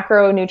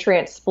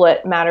 Macronutrient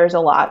split matters a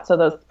lot. So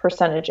those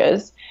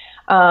percentages.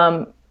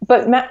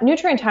 But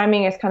nutrient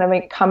timing is kind of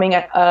like coming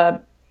at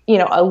a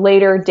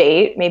later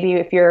date. Maybe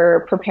if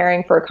you're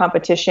preparing for a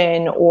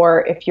competition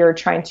or if you're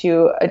trying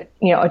to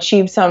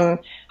achieve some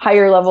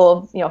higher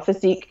level of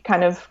physique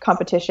kind of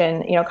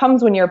competition.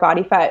 Comes when your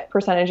body fat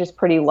percentage is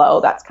pretty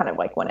low. That's kind of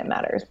like when it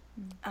matters.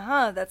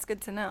 That's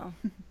good to know.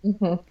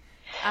 Mm-hmm.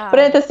 But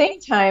at the same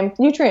time,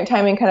 nutrient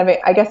timing kind of,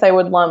 I guess I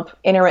would lump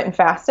intermittent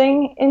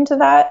fasting into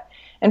that.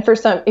 And for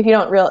some, if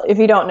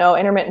you don't know,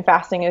 intermittent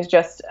fasting is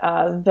just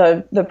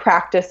the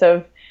practice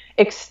of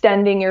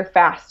extending your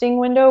fasting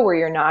window where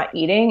you're not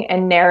eating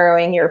and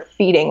narrowing your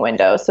feeding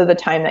window, so the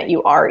time that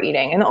you are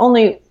eating. And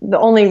the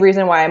only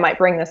reason why I might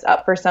bring this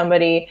up for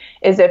somebody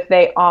is if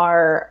they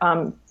are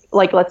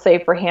like, let's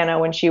say for Hannah,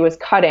 when she was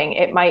cutting,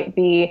 it might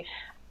be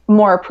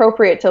more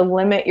appropriate to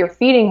limit your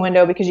feeding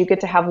window because you get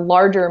to have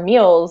larger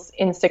meals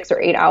in 6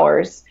 or 8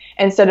 hours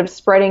instead of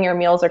spreading your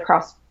meals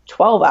across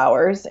 12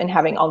 hours and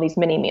having all these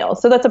mini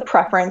meals. So that's a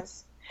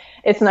preference.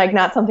 It's like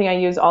not something I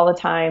use all the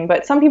time,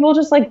 but some people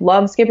just like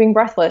love skipping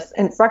breakfast.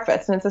 And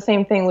it's the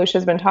same thing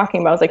Lucia's been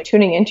talking about. It's like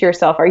tuning into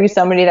yourself. Are you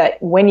somebody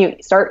that when you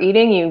start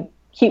eating, you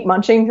keep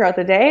munching throughout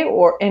the day,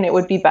 and it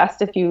would be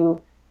best if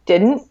you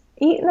didn't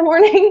eat in the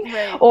morning?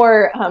 Right.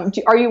 Or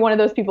are you one of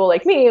those people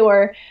like me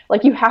where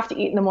like you have to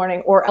eat in the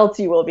morning or else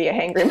you will be a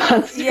hangry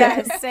monster?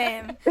 Yeah,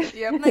 same.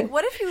 Yep. Like,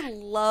 what if you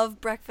love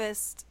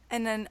breakfast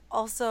and then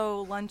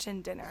also lunch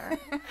and dinner?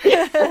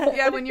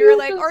 Yeah, when you're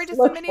like, or just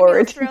so Look many forward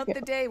meals to throughout it.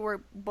 the day, we're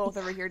both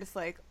over here just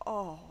like,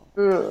 oh,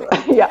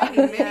 Yeah.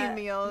 mini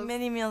meals.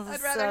 Mini meals is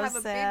I'd rather so have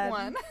a sad. big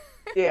one.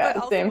 Yeah,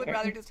 But also same would here.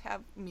 rather just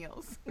have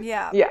meals.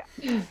 Yeah. Yeah.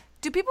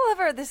 Do people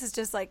ever, this is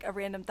just like a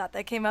random thought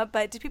that came up,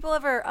 but do people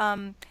ever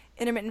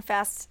intermittent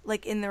fast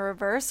like in the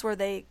reverse where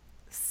they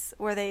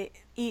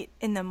eat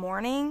in the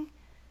morning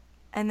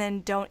and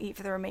then don't eat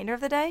for the remainder of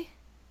the day?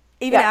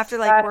 Even Yes, after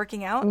like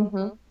working out?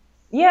 Mm-hmm.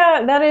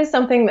 Yeah, that is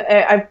something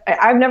that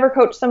I've never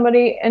coached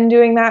somebody in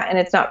doing that, and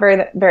it's not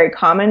very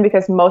common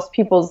because most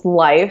people's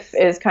life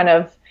is kind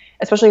of,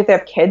 especially if they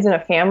have kids and a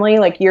family,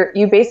 like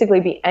you basically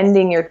be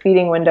ending your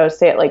feeding window,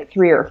 say at like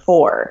 3 or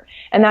 4,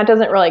 and that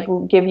doesn't really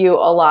give you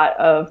a lot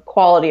of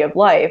quality of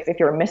life if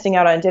you're missing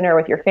out on dinner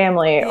with your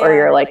family or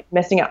you're like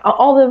missing out.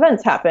 All the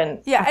events happen.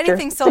 Yeah, after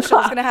anything 6 social is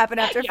o'clock. going to happen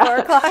after 4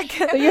 o'clock.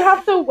 So you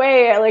have to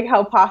weigh like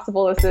how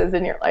possible this is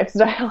in your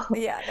lifestyle.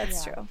 Yeah,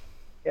 that's true.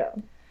 Yeah.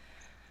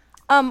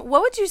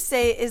 What would you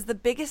say is the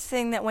biggest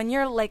thing that when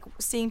you're like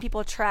seeing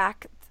people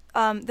track,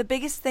 the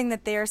biggest thing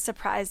that they're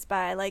surprised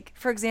by? Like,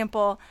 for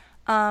example,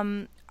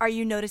 are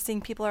you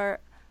noticing people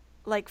are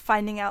like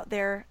finding out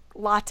their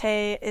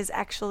latte is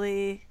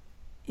actually,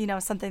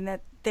 something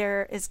that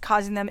is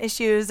causing them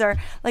issues, or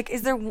like,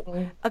 is there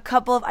a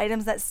couple of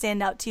items that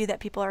stand out to you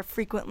that people are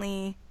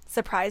frequently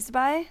surprised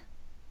by?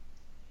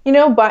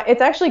 But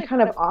it's actually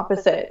kind of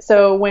opposite.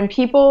 So when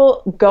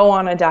people go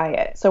on a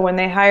diet, so when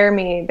they hire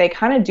me, they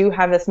kind of do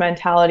have this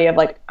mentality of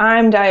like,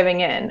 I'm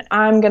diving in,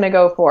 I'm going to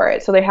go for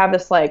it. So they have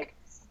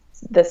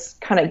this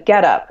kind of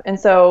get up. And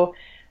so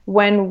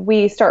when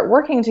we start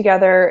working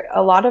together,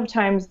 a lot of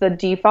times the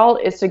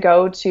default is to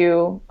go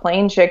to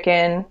plain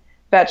chicken,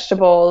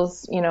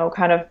 vegetables,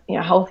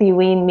 healthy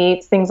lean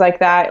meats, things like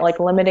that, like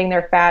limiting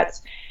their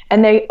fats.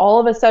 And they all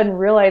of a sudden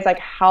realize like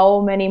how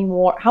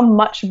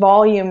much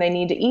volume they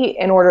need to eat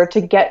in order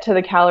to get to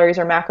the calories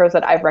or macros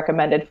that I've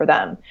recommended for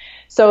them.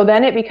 So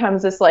then it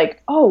becomes this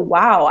like, oh,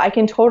 wow, I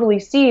can totally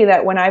see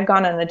that when I've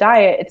gone on a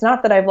diet, it's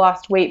not that I've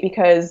lost weight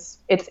because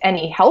it's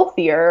any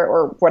healthier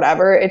or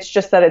whatever. It's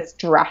just that it's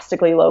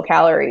drastically low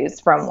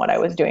calories from what I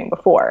was doing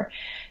before.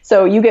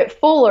 So you get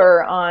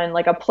fuller on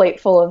like a plate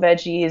full of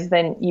veggies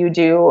than you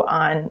do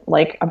on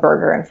like a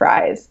burger and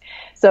fries.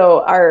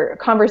 So our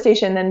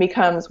conversation then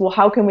becomes, well,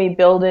 how can we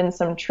build in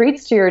some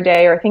treats to your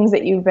day or things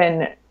that you've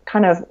been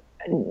kind of,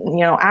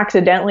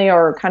 accidentally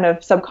or kind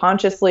of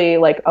subconsciously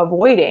like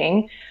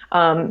avoiding.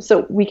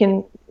 So we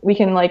can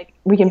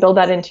build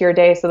that into your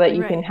day so that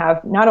you can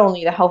have not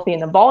only the healthy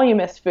and the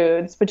voluminous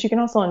foods, but you can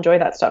also enjoy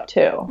that stuff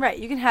too. Right.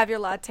 You can have your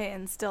latte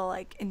and still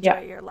like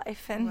enjoy your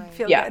life and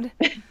feel good.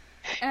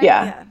 And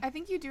I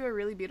think you do a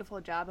really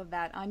beautiful job of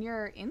that on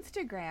your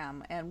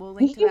Instagram, and we'll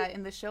link to that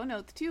in the show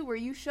notes too, where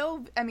you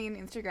show,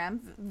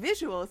 Instagram's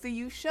visual. So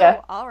you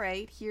show, all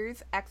right,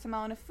 here's X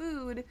amount of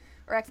food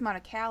or X amount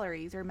of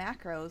calories or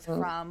macros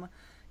from,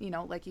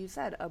 like you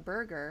said, a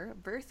burger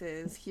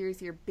versus here's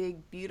your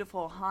big,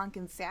 beautiful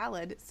honkin'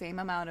 salad, same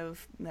amount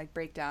of like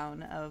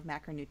breakdown of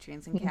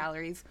macronutrients and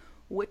calories.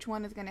 Which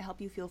one is going to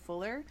help you feel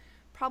fuller?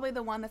 Probably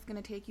the one that's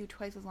going to take you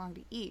twice as long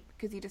to eat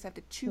because you just have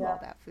to chew all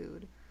that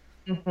food.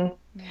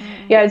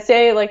 Yeah, I'd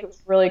say like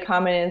it's really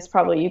common, and it's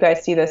probably you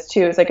guys see this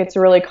too. It's like it's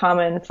really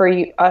common for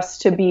us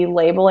to be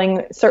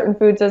labeling certain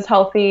foods as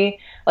healthy.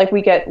 Like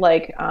we get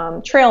like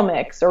trail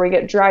mix, or we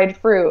get dried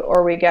fruit,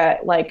 or we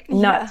get like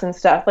nuts and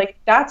stuff. Like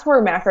that's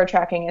where macro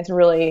tracking is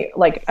really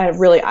like a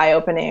really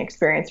eye-opening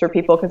experience for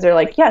people, because they're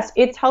like, yes,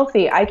 it's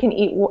healthy. I can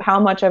eat how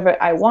much of it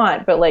I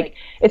want, but like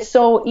it's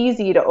so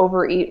easy to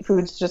overeat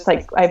foods just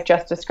like I've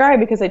just described,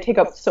 because they take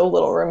up so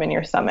little room in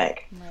your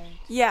stomach. Right.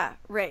 Yeah,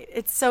 right.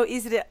 It's so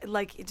easy to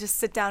like just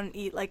sit down and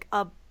eat like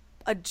a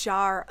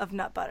jar of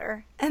nut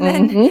butter, and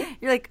then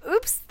you're like,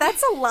 oops,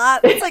 that's a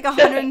lot. That's like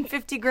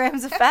 150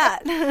 grams of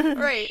fat.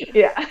 Right.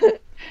 Yeah.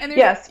 And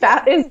yes,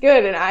 fat is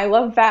good, and I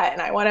love fat,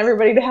 and I want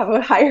everybody to have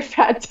a higher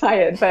fat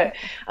diet. But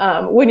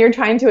when you're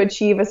trying to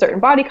achieve a certain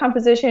body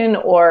composition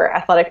or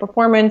athletic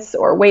performance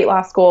or weight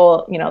loss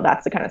goal,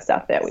 that's the kind of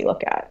stuff that we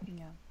look at.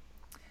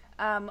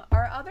 Yeah.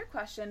 Our other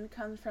question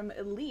comes from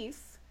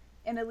Elise,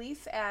 and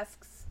Elise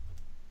asks,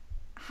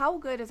 how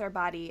good is our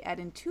body at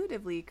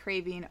intuitively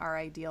craving our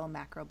ideal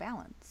macro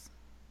balance?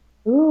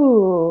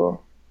 Ooh,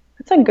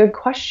 that's a good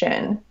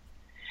question.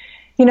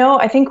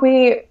 I think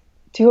we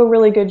do a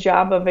really good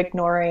job of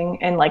ignoring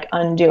and like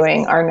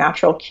undoing our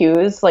natural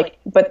cues.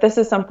 But this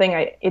is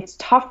something it's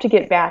tough to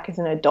get back as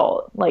an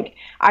adult. Like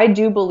I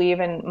do believe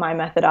in my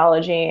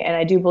methodology, and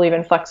I do believe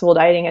in flexible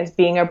dieting as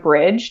being a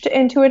bridge to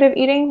intuitive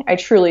eating. I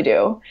truly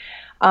do.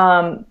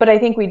 But I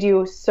think we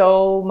do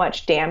so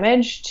much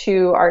damage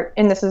to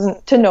and this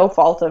isn't to no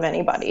fault of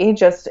anybody,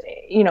 just,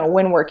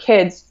 when we're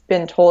kids,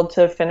 been told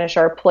to finish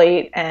our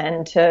plate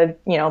and to,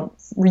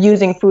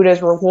 using food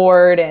as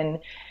reward and,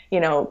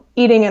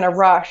 eating in a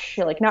rush,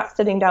 like not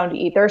sitting down to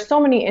eat. There are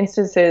so many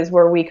instances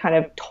where we kind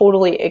of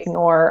totally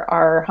ignore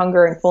our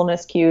hunger and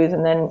fullness cues,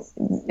 and then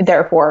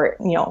therefore,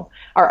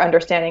 our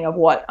understanding of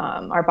what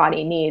our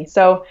body needs.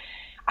 So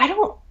I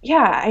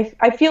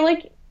feel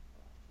like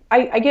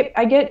I get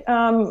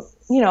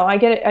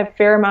a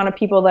fair amount of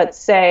people that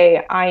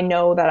say, I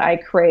know that I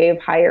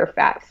crave higher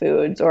fat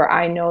foods, or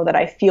I know that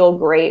I feel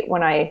great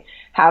when I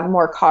have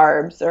more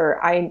carbs, or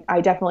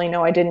I definitely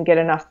know I didn't get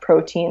enough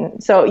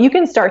protein. So you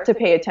can start to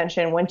pay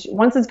attention once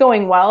it's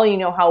going well,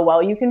 how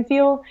well you can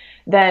feel,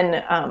 then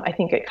I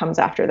think it comes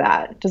after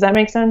that. Does that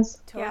make sense?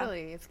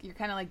 Totally. Yeah. You're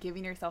kind of like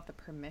giving yourself the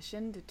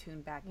permission to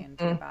tune back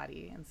into your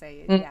body and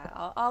say, yeah,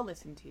 I'll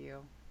listen to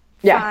you.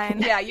 Yeah.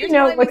 Fine. Yeah, you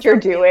know what you're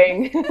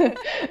doing.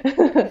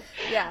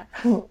 Yeah.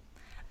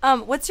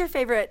 What's your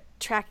favorite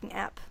tracking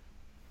app?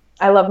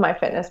 I love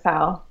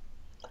MyFitnessPal.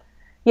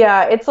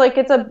 Yeah, I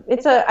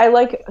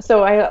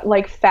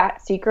like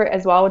Fat Secret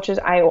as well, which is,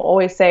 I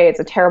always say it's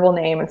a terrible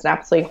name. It's an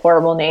absolutely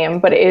horrible name,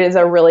 but it is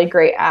a really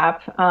great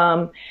app.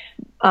 But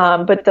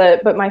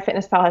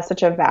MyFitnessPal has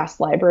such a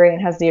vast library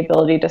and has the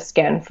ability to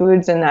scan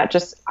foods, and that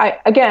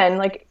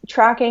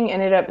tracking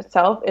in and of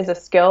itself is a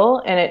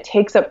skill, and it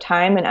takes up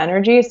time and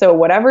energy. So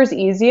whatever's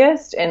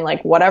easiest and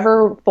like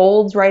whatever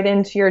folds right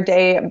into your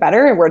day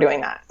better, we're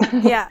doing that.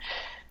 Yeah.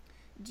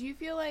 Do you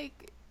feel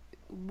like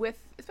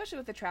especially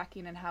with the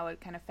tracking and how it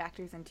kind of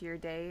factors into your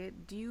day,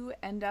 do you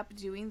end up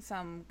doing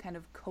some kind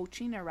of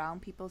coaching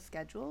around people's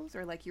schedules?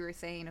 Or like you were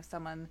saying, if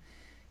someone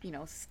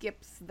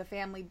skips the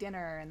family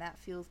dinner and that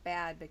feels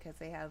bad because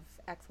they have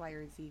X, Y,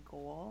 or Z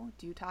goal.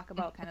 Do you talk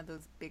about kind of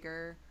those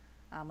bigger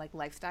like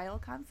lifestyle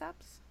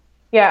concepts?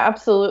 Yeah,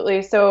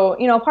 absolutely. So,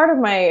 part of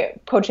my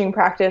coaching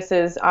practice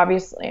is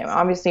obviously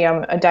I'm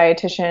a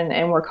dietitian,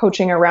 and we're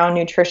coaching around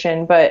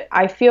nutrition, but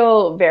I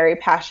feel very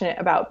passionate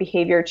about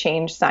behavior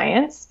change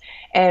science.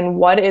 And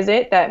what is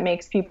it that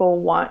makes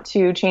people want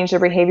to change their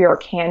behavior, or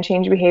can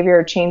change behavior,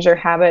 or change their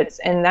habits?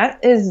 And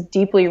that is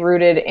deeply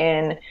rooted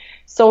in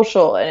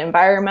social and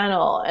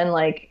environmental and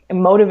like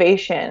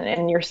motivation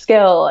and your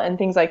skill and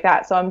things like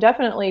that. So I'm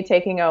definitely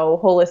taking a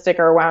holistic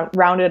or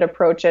rounded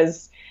approach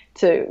as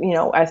to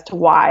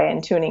why,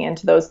 and tuning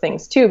into those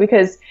things too,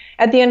 because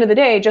at the end of the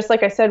day, just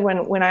like I said,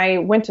 when I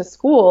went to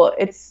school,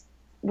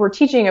 we're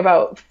teaching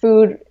about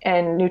food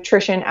and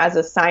nutrition as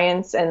a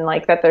science, and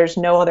like that there's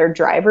no other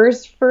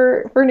drivers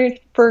for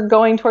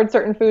going towards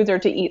certain foods or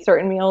to eat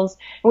certain meals.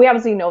 And we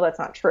obviously know that's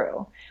not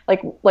true.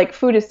 Like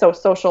food is so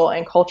social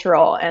and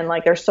cultural, and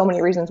like there's so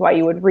many reasons why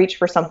you would reach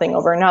for something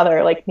over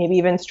another, like maybe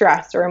even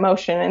stress or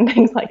emotion and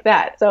things like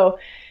that. So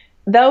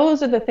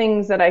those are the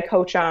things that I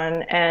coach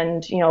on,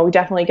 and we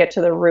definitely get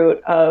to the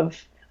root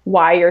of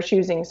why you're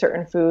choosing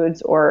certain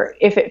foods, or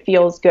if it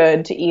feels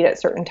good to eat at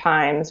certain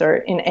times,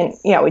 or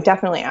we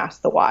definitely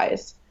ask the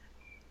whys.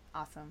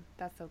 Awesome.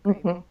 That's so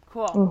great. Mm-hmm.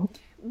 Cool.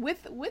 Mm-hmm.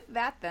 With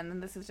that then,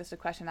 and this is just a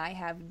question I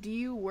have, do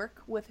you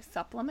work with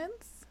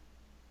supplements?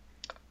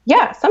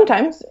 Yeah,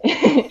 sometimes.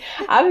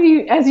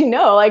 As you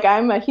know, like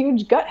I'm a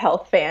huge gut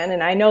health fan,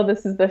 and I know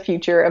this is the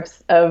future of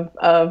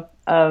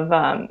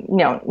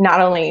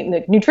not only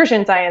the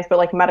nutrition science, but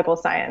like medical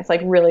science,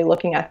 like really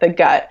looking at the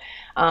gut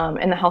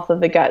and the health of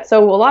the gut.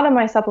 So a lot of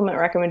my supplement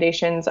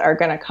recommendations are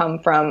going to come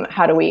from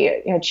how do we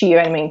achieve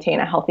and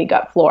maintain a healthy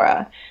gut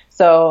flora.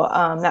 So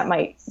that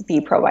might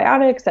be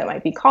probiotics, that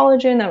might be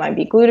collagen, that might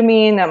be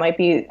glutamine, that might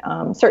be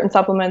certain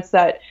supplements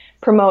that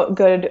promote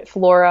good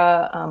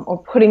flora, or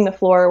putting the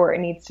flora where it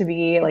needs to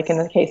be, like in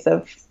the case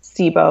of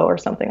SIBO or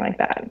something like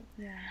that.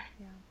 Yeah,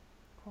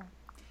 cool.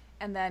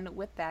 And then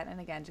with that, and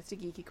again, just a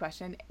geeky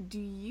question, do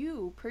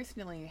you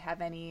personally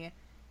have any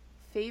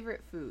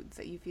favorite foods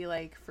that you feel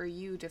like for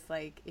you, just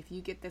like if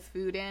you get this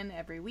food in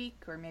every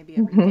week or maybe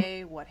every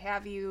day, what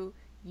have you,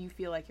 you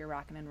feel like you're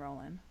rocking and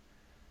rolling?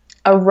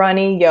 A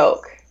runny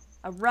yolk.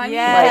 A runny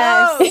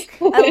Yes.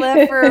 yolk. I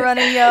live for a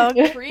runny yolk.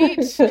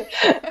 Preach.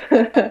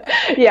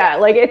 Yeah,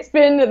 like it's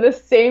been the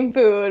same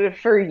food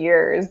for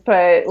years,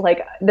 but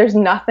like there's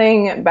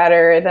nothing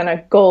better than a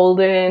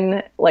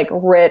golden, like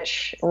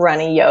rich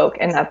runny yolk,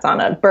 and that's on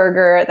a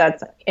burger,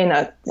 that's in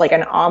a like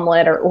an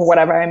omelet or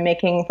whatever I'm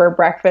making for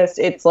breakfast.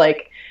 It's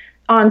like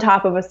on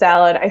top of a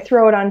salad. I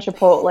throw it on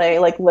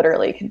Chipotle, like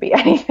literally it could be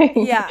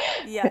anything. Yeah.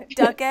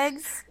 Duck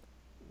eggs.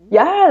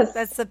 Yes.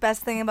 That's the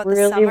best thing about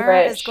Really the summer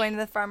rich. is going to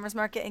the farmer's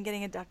market and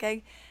getting a duck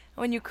egg.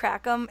 When you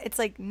crack them, it's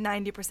like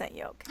 90%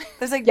 yolk.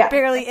 There's like Yeah.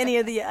 barely any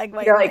of the egg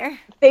white You're in like, there.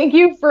 thank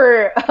you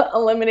for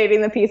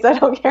eliminating the piece I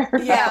don't care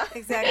about. Yeah,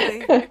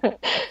 exactly.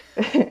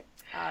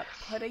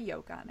 Put a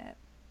yolk on it.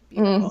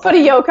 Beautiful. Put a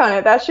yolk on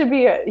it. That should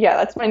be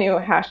that's my new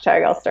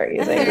hashtag I'll start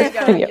using. There you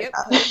go. Put a Yep, yolk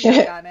on put a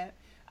yolk on it.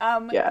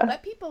 Yeah.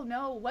 Let people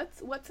know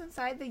what's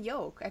inside the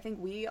yolk. I think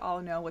we all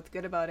know what's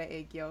good about an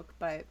egg yolk,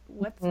 but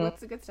what's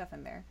the good stuff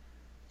in there?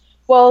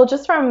 Well,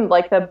 just from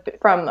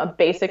from a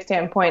basic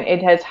standpoint,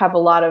 it has have a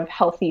lot of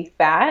healthy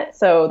fat,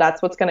 so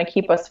that's what's going to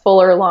keep us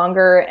fuller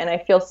longer. And I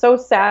feel so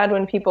sad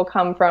when people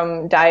come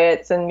from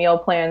diets and meal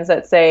plans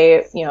that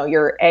say,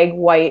 your egg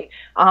white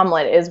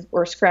omelet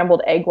or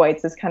scrambled egg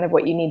whites is kind of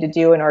what you need to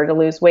do in order to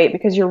lose weight,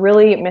 because you're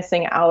really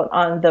missing out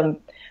on the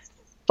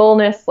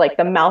fullness, like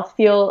the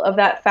mouthfeel of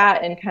that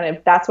fat, and kind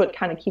of that's what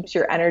kind of keeps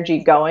your energy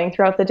going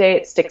throughout the day.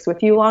 It sticks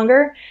with you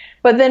longer.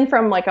 But then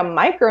from like a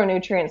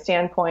micronutrient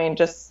standpoint,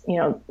 just,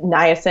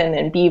 niacin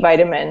and B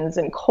vitamins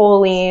and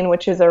choline,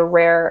 which is a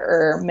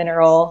rare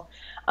mineral,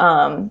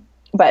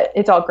 but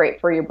it's all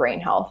great for your brain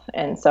health.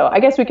 And so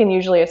I guess we can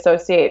usually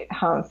associate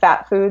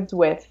fat foods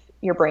with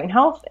your brain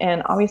health,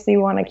 and obviously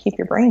you want to keep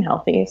your brain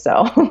healthy.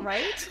 So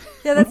Right?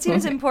 Yeah, that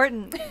seems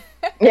important.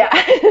 yeah.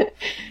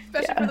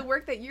 Especially for the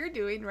work that you're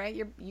doing, right?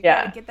 You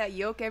Yeah. gotta get that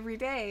yolk every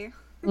day.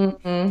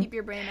 Mm-hmm. Keep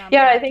your brain on.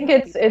 Yeah, I track think to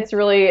help it's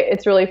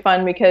people. really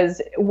fun, because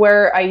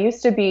where I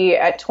used to be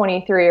at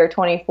 23 or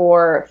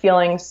 24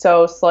 feeling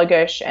so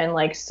sluggish and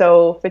like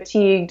so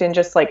fatigued and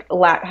just like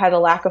had a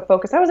lack of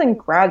focus. I was in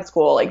grad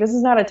school. Like, this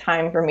is not a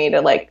time for me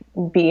to like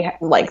be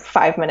like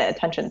 5-minute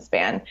attention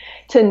span,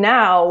 to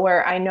now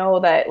where I know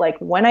that like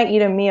when I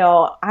eat a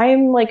meal,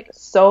 I'm like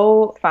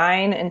so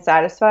fine and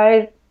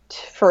satisfied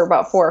for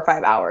about 4 or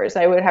 5 hours.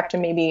 I would have to,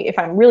 maybe if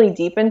I'm really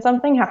deep in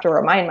something, have to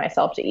remind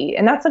myself to eat.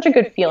 And that's such a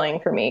good feeling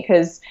for me,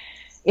 because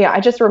I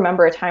just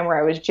remember a time where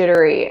I was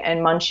jittery and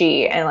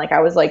munchy, and like I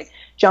was like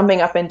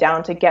jumping up and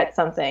down to get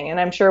something.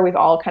 And I'm sure we've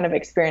all kind of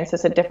experienced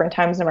this at different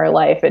times in our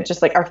life. It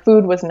just like our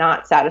food was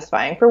not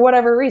satisfying for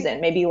whatever reason,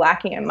 maybe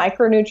lacking in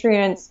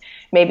micronutrients,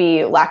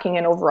 maybe lacking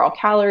in overall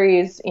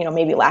calories,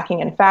 maybe lacking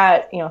in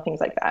fat, things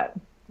like that.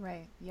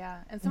 Right, yeah.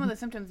 And some of the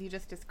symptoms you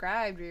just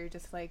described, where you're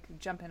just like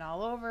jumping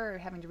all over or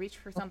having to reach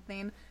for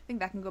something, I think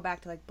that can go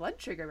back to like blood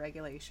sugar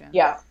regulation.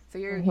 Yeah. So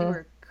you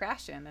were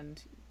crashing,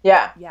 and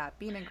Yeah.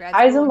 being in grad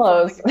Highs school and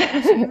lows. feeling like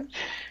you're crashing,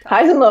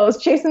 Highs and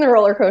lows, chasing the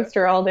roller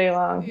coaster all day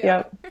long.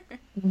 Yeah.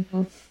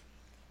 Yep.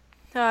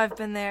 Oh, I've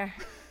been there.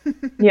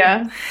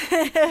 Yeah.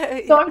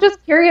 So I'm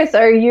just curious,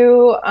 are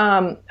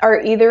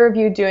either of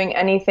you doing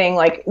anything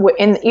like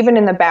even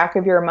in the back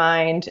of your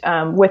mind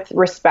with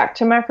respect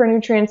to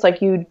macronutrients, like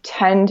you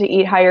tend to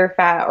eat higher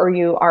fat, or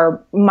you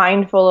are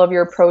mindful of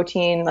your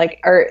protein,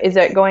 like, or is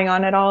it going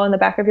on at all in the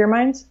back of your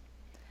minds?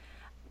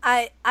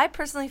 I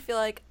personally feel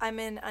like I'm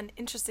in an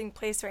interesting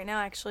place right now,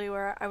 actually,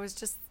 where I was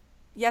just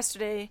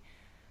yesterday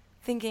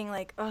thinking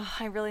like, oh,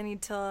 I really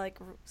need to like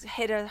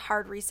hit a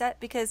hard reset,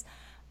 because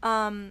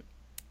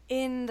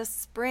in the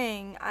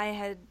spring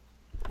I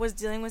was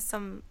dealing with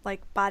some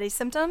like body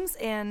symptoms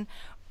and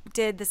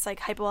did this like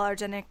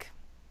hypoallergenic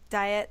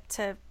diet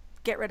to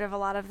get rid of a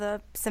lot of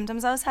the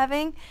symptoms I was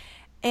having.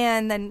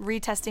 And then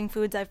retesting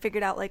foods, I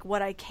figured out like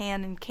what I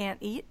can and can't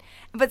eat.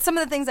 But some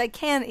of the things I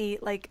can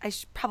eat, like I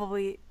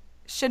probably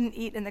shouldn't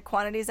eat in the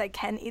quantities I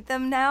can eat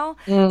them now.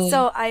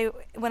 So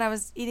when I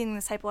was eating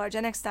this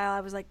hypoallergenic style,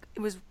 I was like, it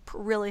was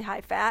really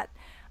high fat.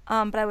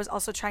 But I was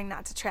also trying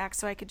not to track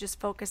so I could just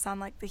focus on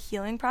like the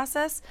healing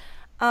process.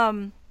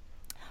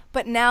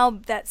 But now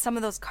that some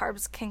of those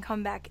carbs can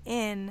come back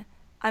in,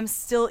 I'm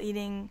still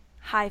eating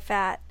high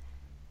fat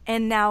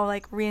and now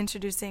like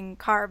reintroducing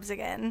carbs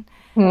again.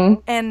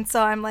 And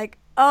so I'm like,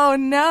 oh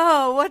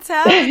no, what's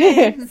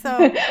happening?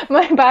 So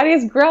my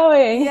body's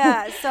growing.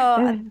 yeah,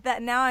 so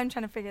that now I'm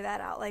trying to figure that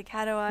out. Like,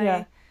 how do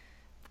I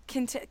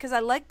continue? Because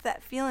I liked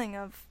that feeling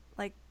of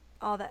like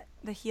all that,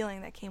 the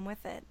healing that came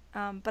with it.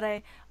 But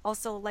I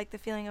also like the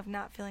feeling of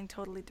not feeling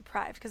totally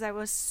deprived, because I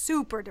was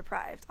super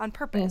deprived on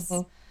purpose.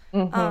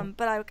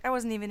 But I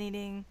wasn't even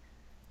eating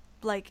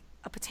like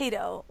a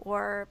potato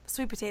or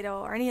sweet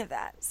potato or any of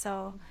that.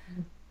 So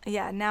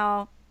yeah,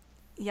 now,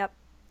 yep.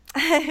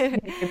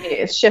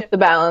 Maybe shift the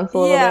balance a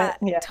little bit.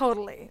 Yeah,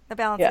 totally. The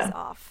balance is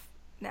off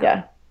now.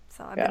 Yeah.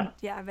 So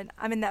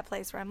I'm in that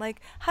place where I'm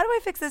like, how do I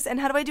fix this and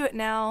how do I do it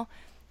now?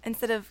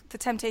 Instead of the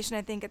temptation,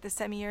 I think, at this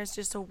time of year is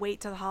just to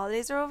wait till the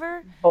holidays are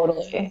over.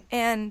 Totally.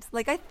 And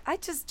like I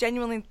just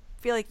genuinely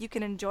feel like you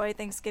can enjoy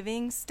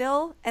Thanksgiving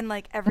still, and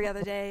like every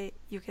other day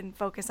you can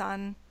focus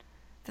on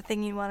the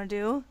thing you want to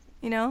do,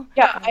 you know?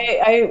 Yeah,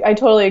 I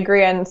totally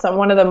agree. And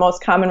one of the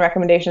most common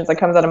recommendations that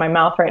comes out of my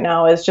mouth right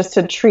now is just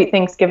to treat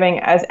Thanksgiving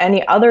as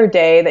any other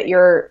day that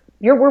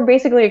we're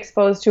basically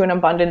exposed to an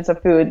abundance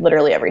of food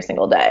literally every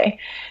single day.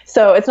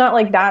 So it's not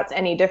like that's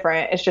any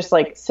different. It's just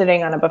like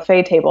sitting on a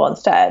buffet table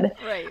instead.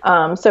 Right.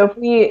 So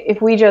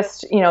if we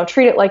just,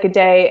 treat it like a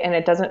day and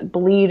it doesn't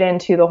bleed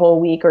into the whole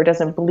week or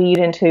doesn't bleed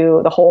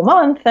into the whole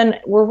month, then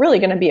we're really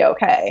going to be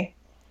okay.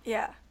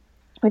 Yeah.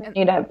 We don't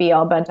need to be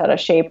all bent out of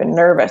shape and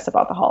nervous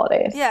about the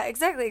holidays. Yeah,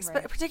 exactly.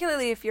 Right.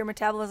 Particularly if your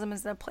metabolism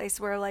is in a place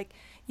where like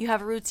you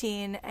have a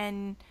routine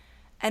and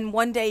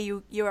one day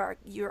you're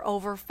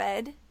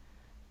overfed.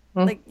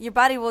 Like your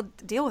body will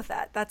deal with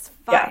that. That's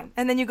fine. Yeah.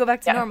 And then you go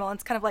back to normal. And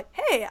it's kind of like,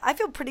 hey, I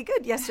feel pretty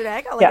good yesterday.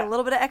 I got like a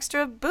little bit of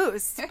extra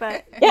boost.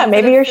 But yeah,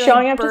 maybe you're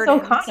showing up to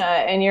Sokana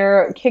and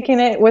you're kicking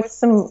it with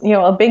some,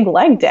 a big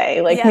leg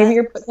day. Like maybe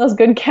you're putting those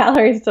good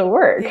calories to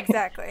work.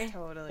 Exactly.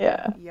 Totally.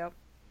 Yeah. Yep.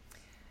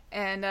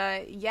 And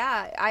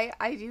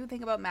I do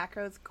think about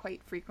macros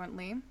quite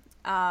frequently.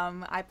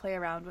 I play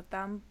around with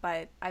them,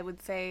 but I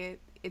would say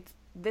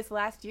this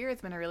last year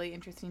it's been a really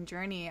interesting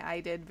journey. I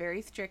did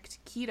very strict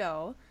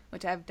keto,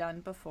 which I've done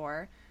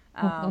before,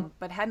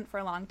 but hadn't for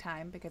a long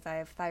time because I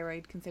have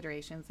thyroid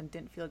considerations and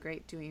didn't feel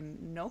great doing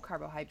no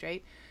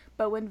carbohydrate.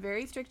 But went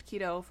very strict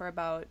keto for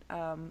about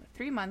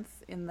 3 months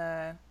in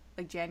the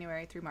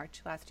January through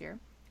March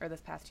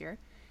this past year,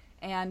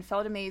 and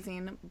felt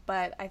amazing.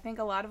 But I think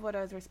a lot of what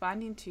I was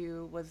responding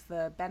to was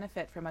the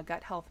benefit from a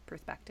gut health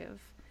perspective.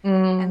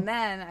 And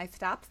then I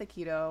stopped the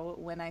keto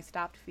when I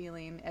stopped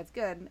feeling as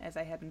good as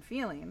I had been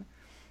feeling.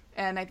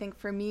 And I think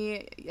for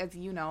me, as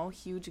you know,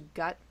 huge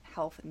gut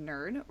health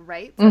nerd,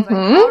 right? So it's like,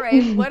 all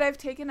right, what I've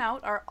taken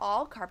out are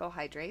all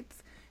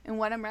carbohydrates. And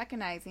what I'm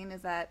recognizing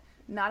is that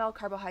not all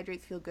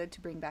carbohydrates feel good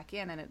to bring back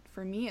in. And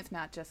for me, it's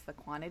not just the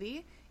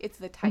quantity, it's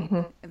the type.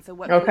 And so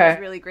what feels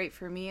really great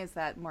for me is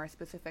that more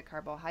specific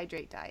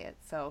carbohydrate diet.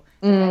 So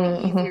the kind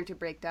of easier to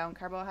break down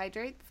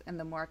carbohydrates and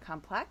the more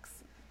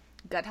complex.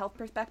 Gut health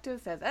perspective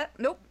says,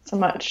 nope. So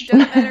much.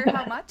 Doesn't matter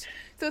how much.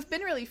 So it's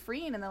been really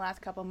freeing in the last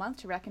couple of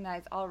months to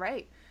recognize, all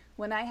right,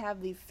 when I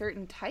have these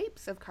certain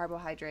types of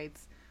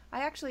carbohydrates,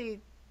 I actually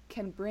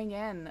can bring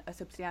in a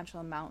substantial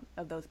amount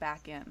of those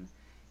back in.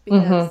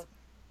 Because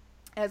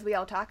as we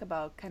all talk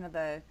about, kind of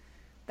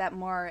that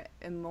more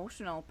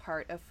emotional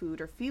part of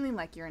food or feeling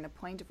like you're in a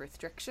point of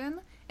restriction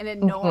and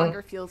it no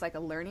longer feels like a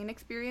learning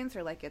experience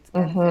or like it's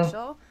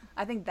beneficial.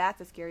 I think that's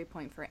a scary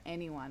point for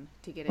anyone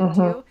to get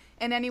into,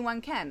 and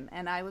anyone can.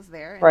 And I was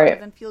there, and it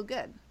doesn't feel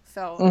good.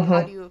 So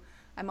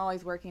I'm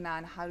always working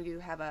on how do you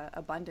have a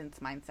abundance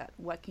mindset?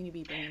 What can you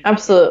be bringing?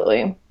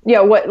 Absolutely.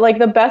 Yeah.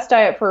 The best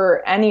diet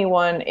for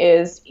anyone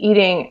is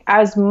eating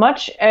as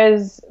much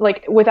as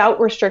without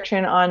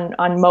restriction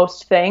on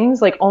most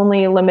things,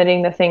 only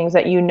limiting the things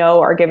that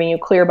are giving you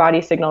clear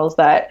body signals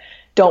that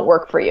don't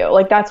work for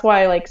you. That's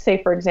why,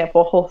 say, for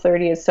example,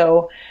 Whole30 is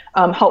so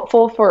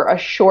helpful for a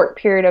short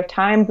period of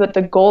time, but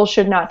the goal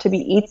should not to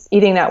be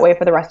eating that way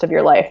for the rest of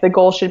your life. The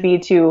goal should be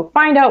to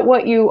find out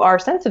what you are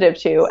sensitive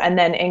to and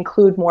then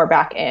include more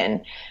back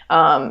in,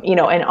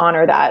 and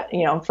honor that,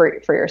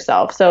 for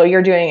yourself. So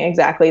you're doing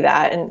exactly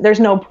that. And there's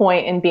no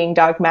point in being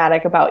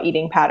dogmatic about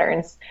eating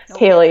patterns,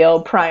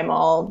 paleo,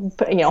 primal,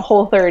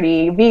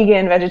 Whole30,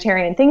 vegan,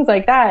 vegetarian, things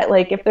like that.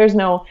 If there's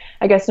no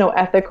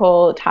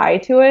ethical tie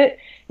to it,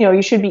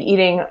 you should be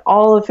eating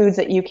all the foods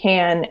that you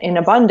can in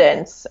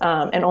abundance,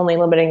 and only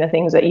limiting the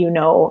things that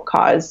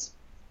cause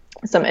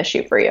some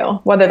issue for you,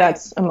 whether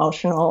that's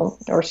emotional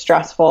or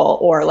stressful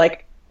or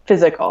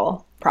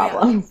physical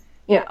problems.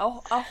 Yeah.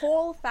 A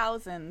whole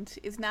 1,000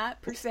 is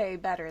not per se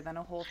better than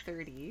a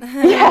Whole30.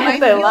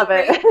 Yes, I love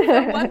it.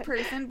 For one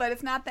person, but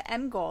it's not the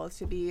end goal is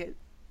to be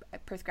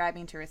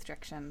prescribing to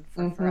restriction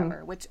for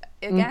forever, which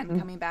again,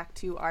 coming back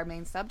to our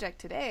main subject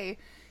today,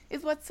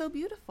 is what's so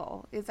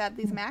beautiful, is that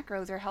these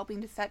macros are helping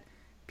to set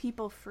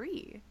people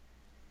free,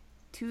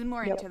 tune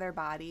more into their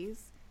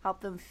bodies,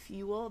 help them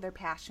fuel their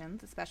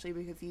passions, especially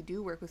because you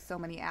do work with so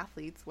many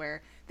athletes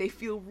where they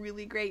feel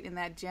really great in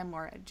that gym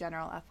or a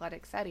general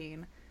athletic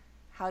setting.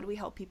 How do we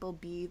help people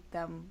be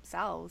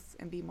themselves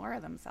and be more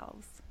of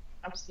themselves?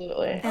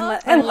 Absolutely.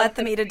 And let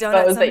them eat a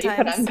donut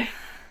sometimes.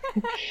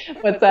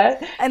 What's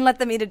that? And let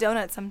them eat a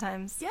donut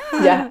sometimes.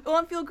 Yeah. Well,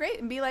 and feel great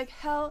and be like,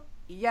 hell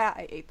yeah,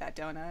 I ate that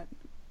donut.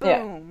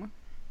 Boom.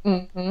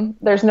 Yeah.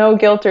 There's no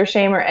guilt or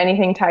shame or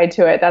anything tied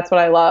to it. That's what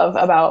I love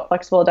about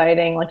flexible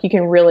dieting. You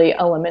can really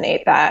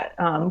eliminate that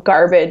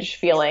garbage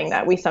feeling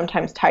that we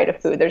sometimes tie to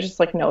food. There's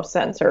just no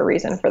sense or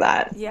reason for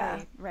that.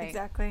 Yeah, right.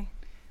 Exactly.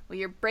 Well,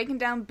 you're breaking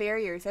down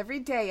barriers every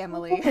day,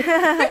 Emily.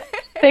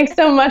 Thanks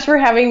so much for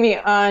having me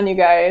on, you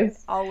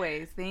guys.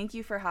 Always. Thank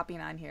you for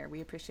hopping on here.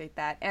 We appreciate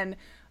that. And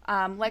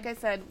like I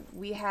said,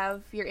 we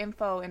have your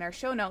info in our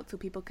show notes so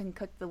people can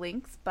click the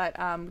links. But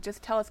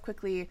just tell us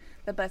quickly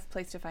the best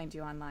place to find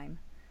you online.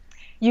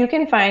 You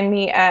can find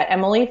me at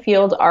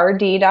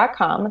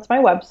emilyfieldrd.com. That's my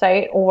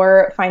website.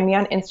 Or find me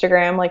on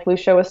Instagram, like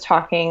Lucia was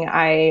talking.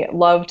 I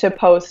love to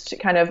post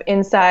kind of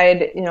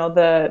inside,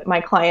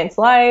 my clients'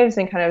 lives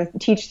and kind of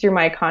teach through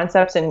my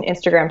concepts in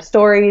Instagram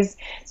stories.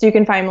 So you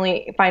can find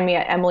me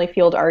at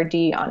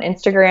emilyfieldrd on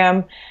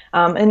Instagram.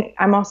 And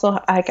I'm also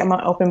I'm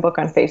an open book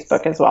on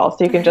Facebook as well.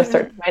 So you can just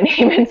search my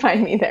name and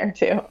find me there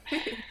too.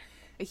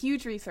 A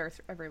huge resource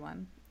for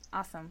everyone.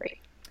 Awesome. Great.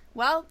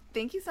 Well,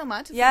 thank you so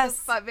much. This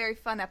Yes. was a very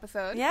fun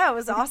episode. Yeah, it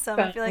was awesome.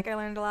 I feel like I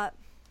learned a lot.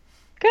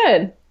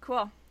 Good.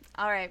 Cool.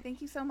 All right.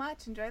 Thank you so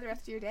much. Enjoy the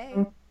rest of your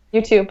day.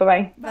 You too.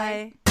 Bye-bye.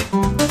 Bye.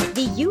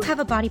 The You Have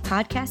a Body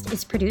podcast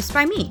is produced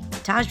by me,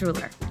 Taj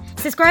Ruler.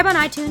 Subscribe on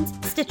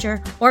iTunes,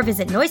 Stitcher, or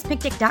visit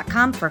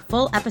noisepicnic.com for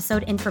full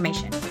episode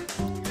information.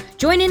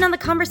 Join in on the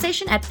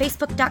conversation at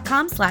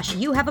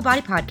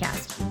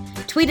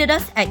facebook.com/YouHaveABodyPodcast. Tweet at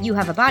us at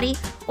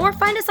YouHaveABody or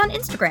find us on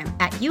Instagram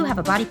at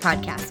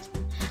YouHaveABodyPodcast.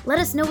 Let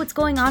us know what's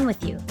going on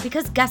with you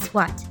because guess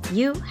what?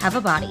 You have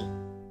a body.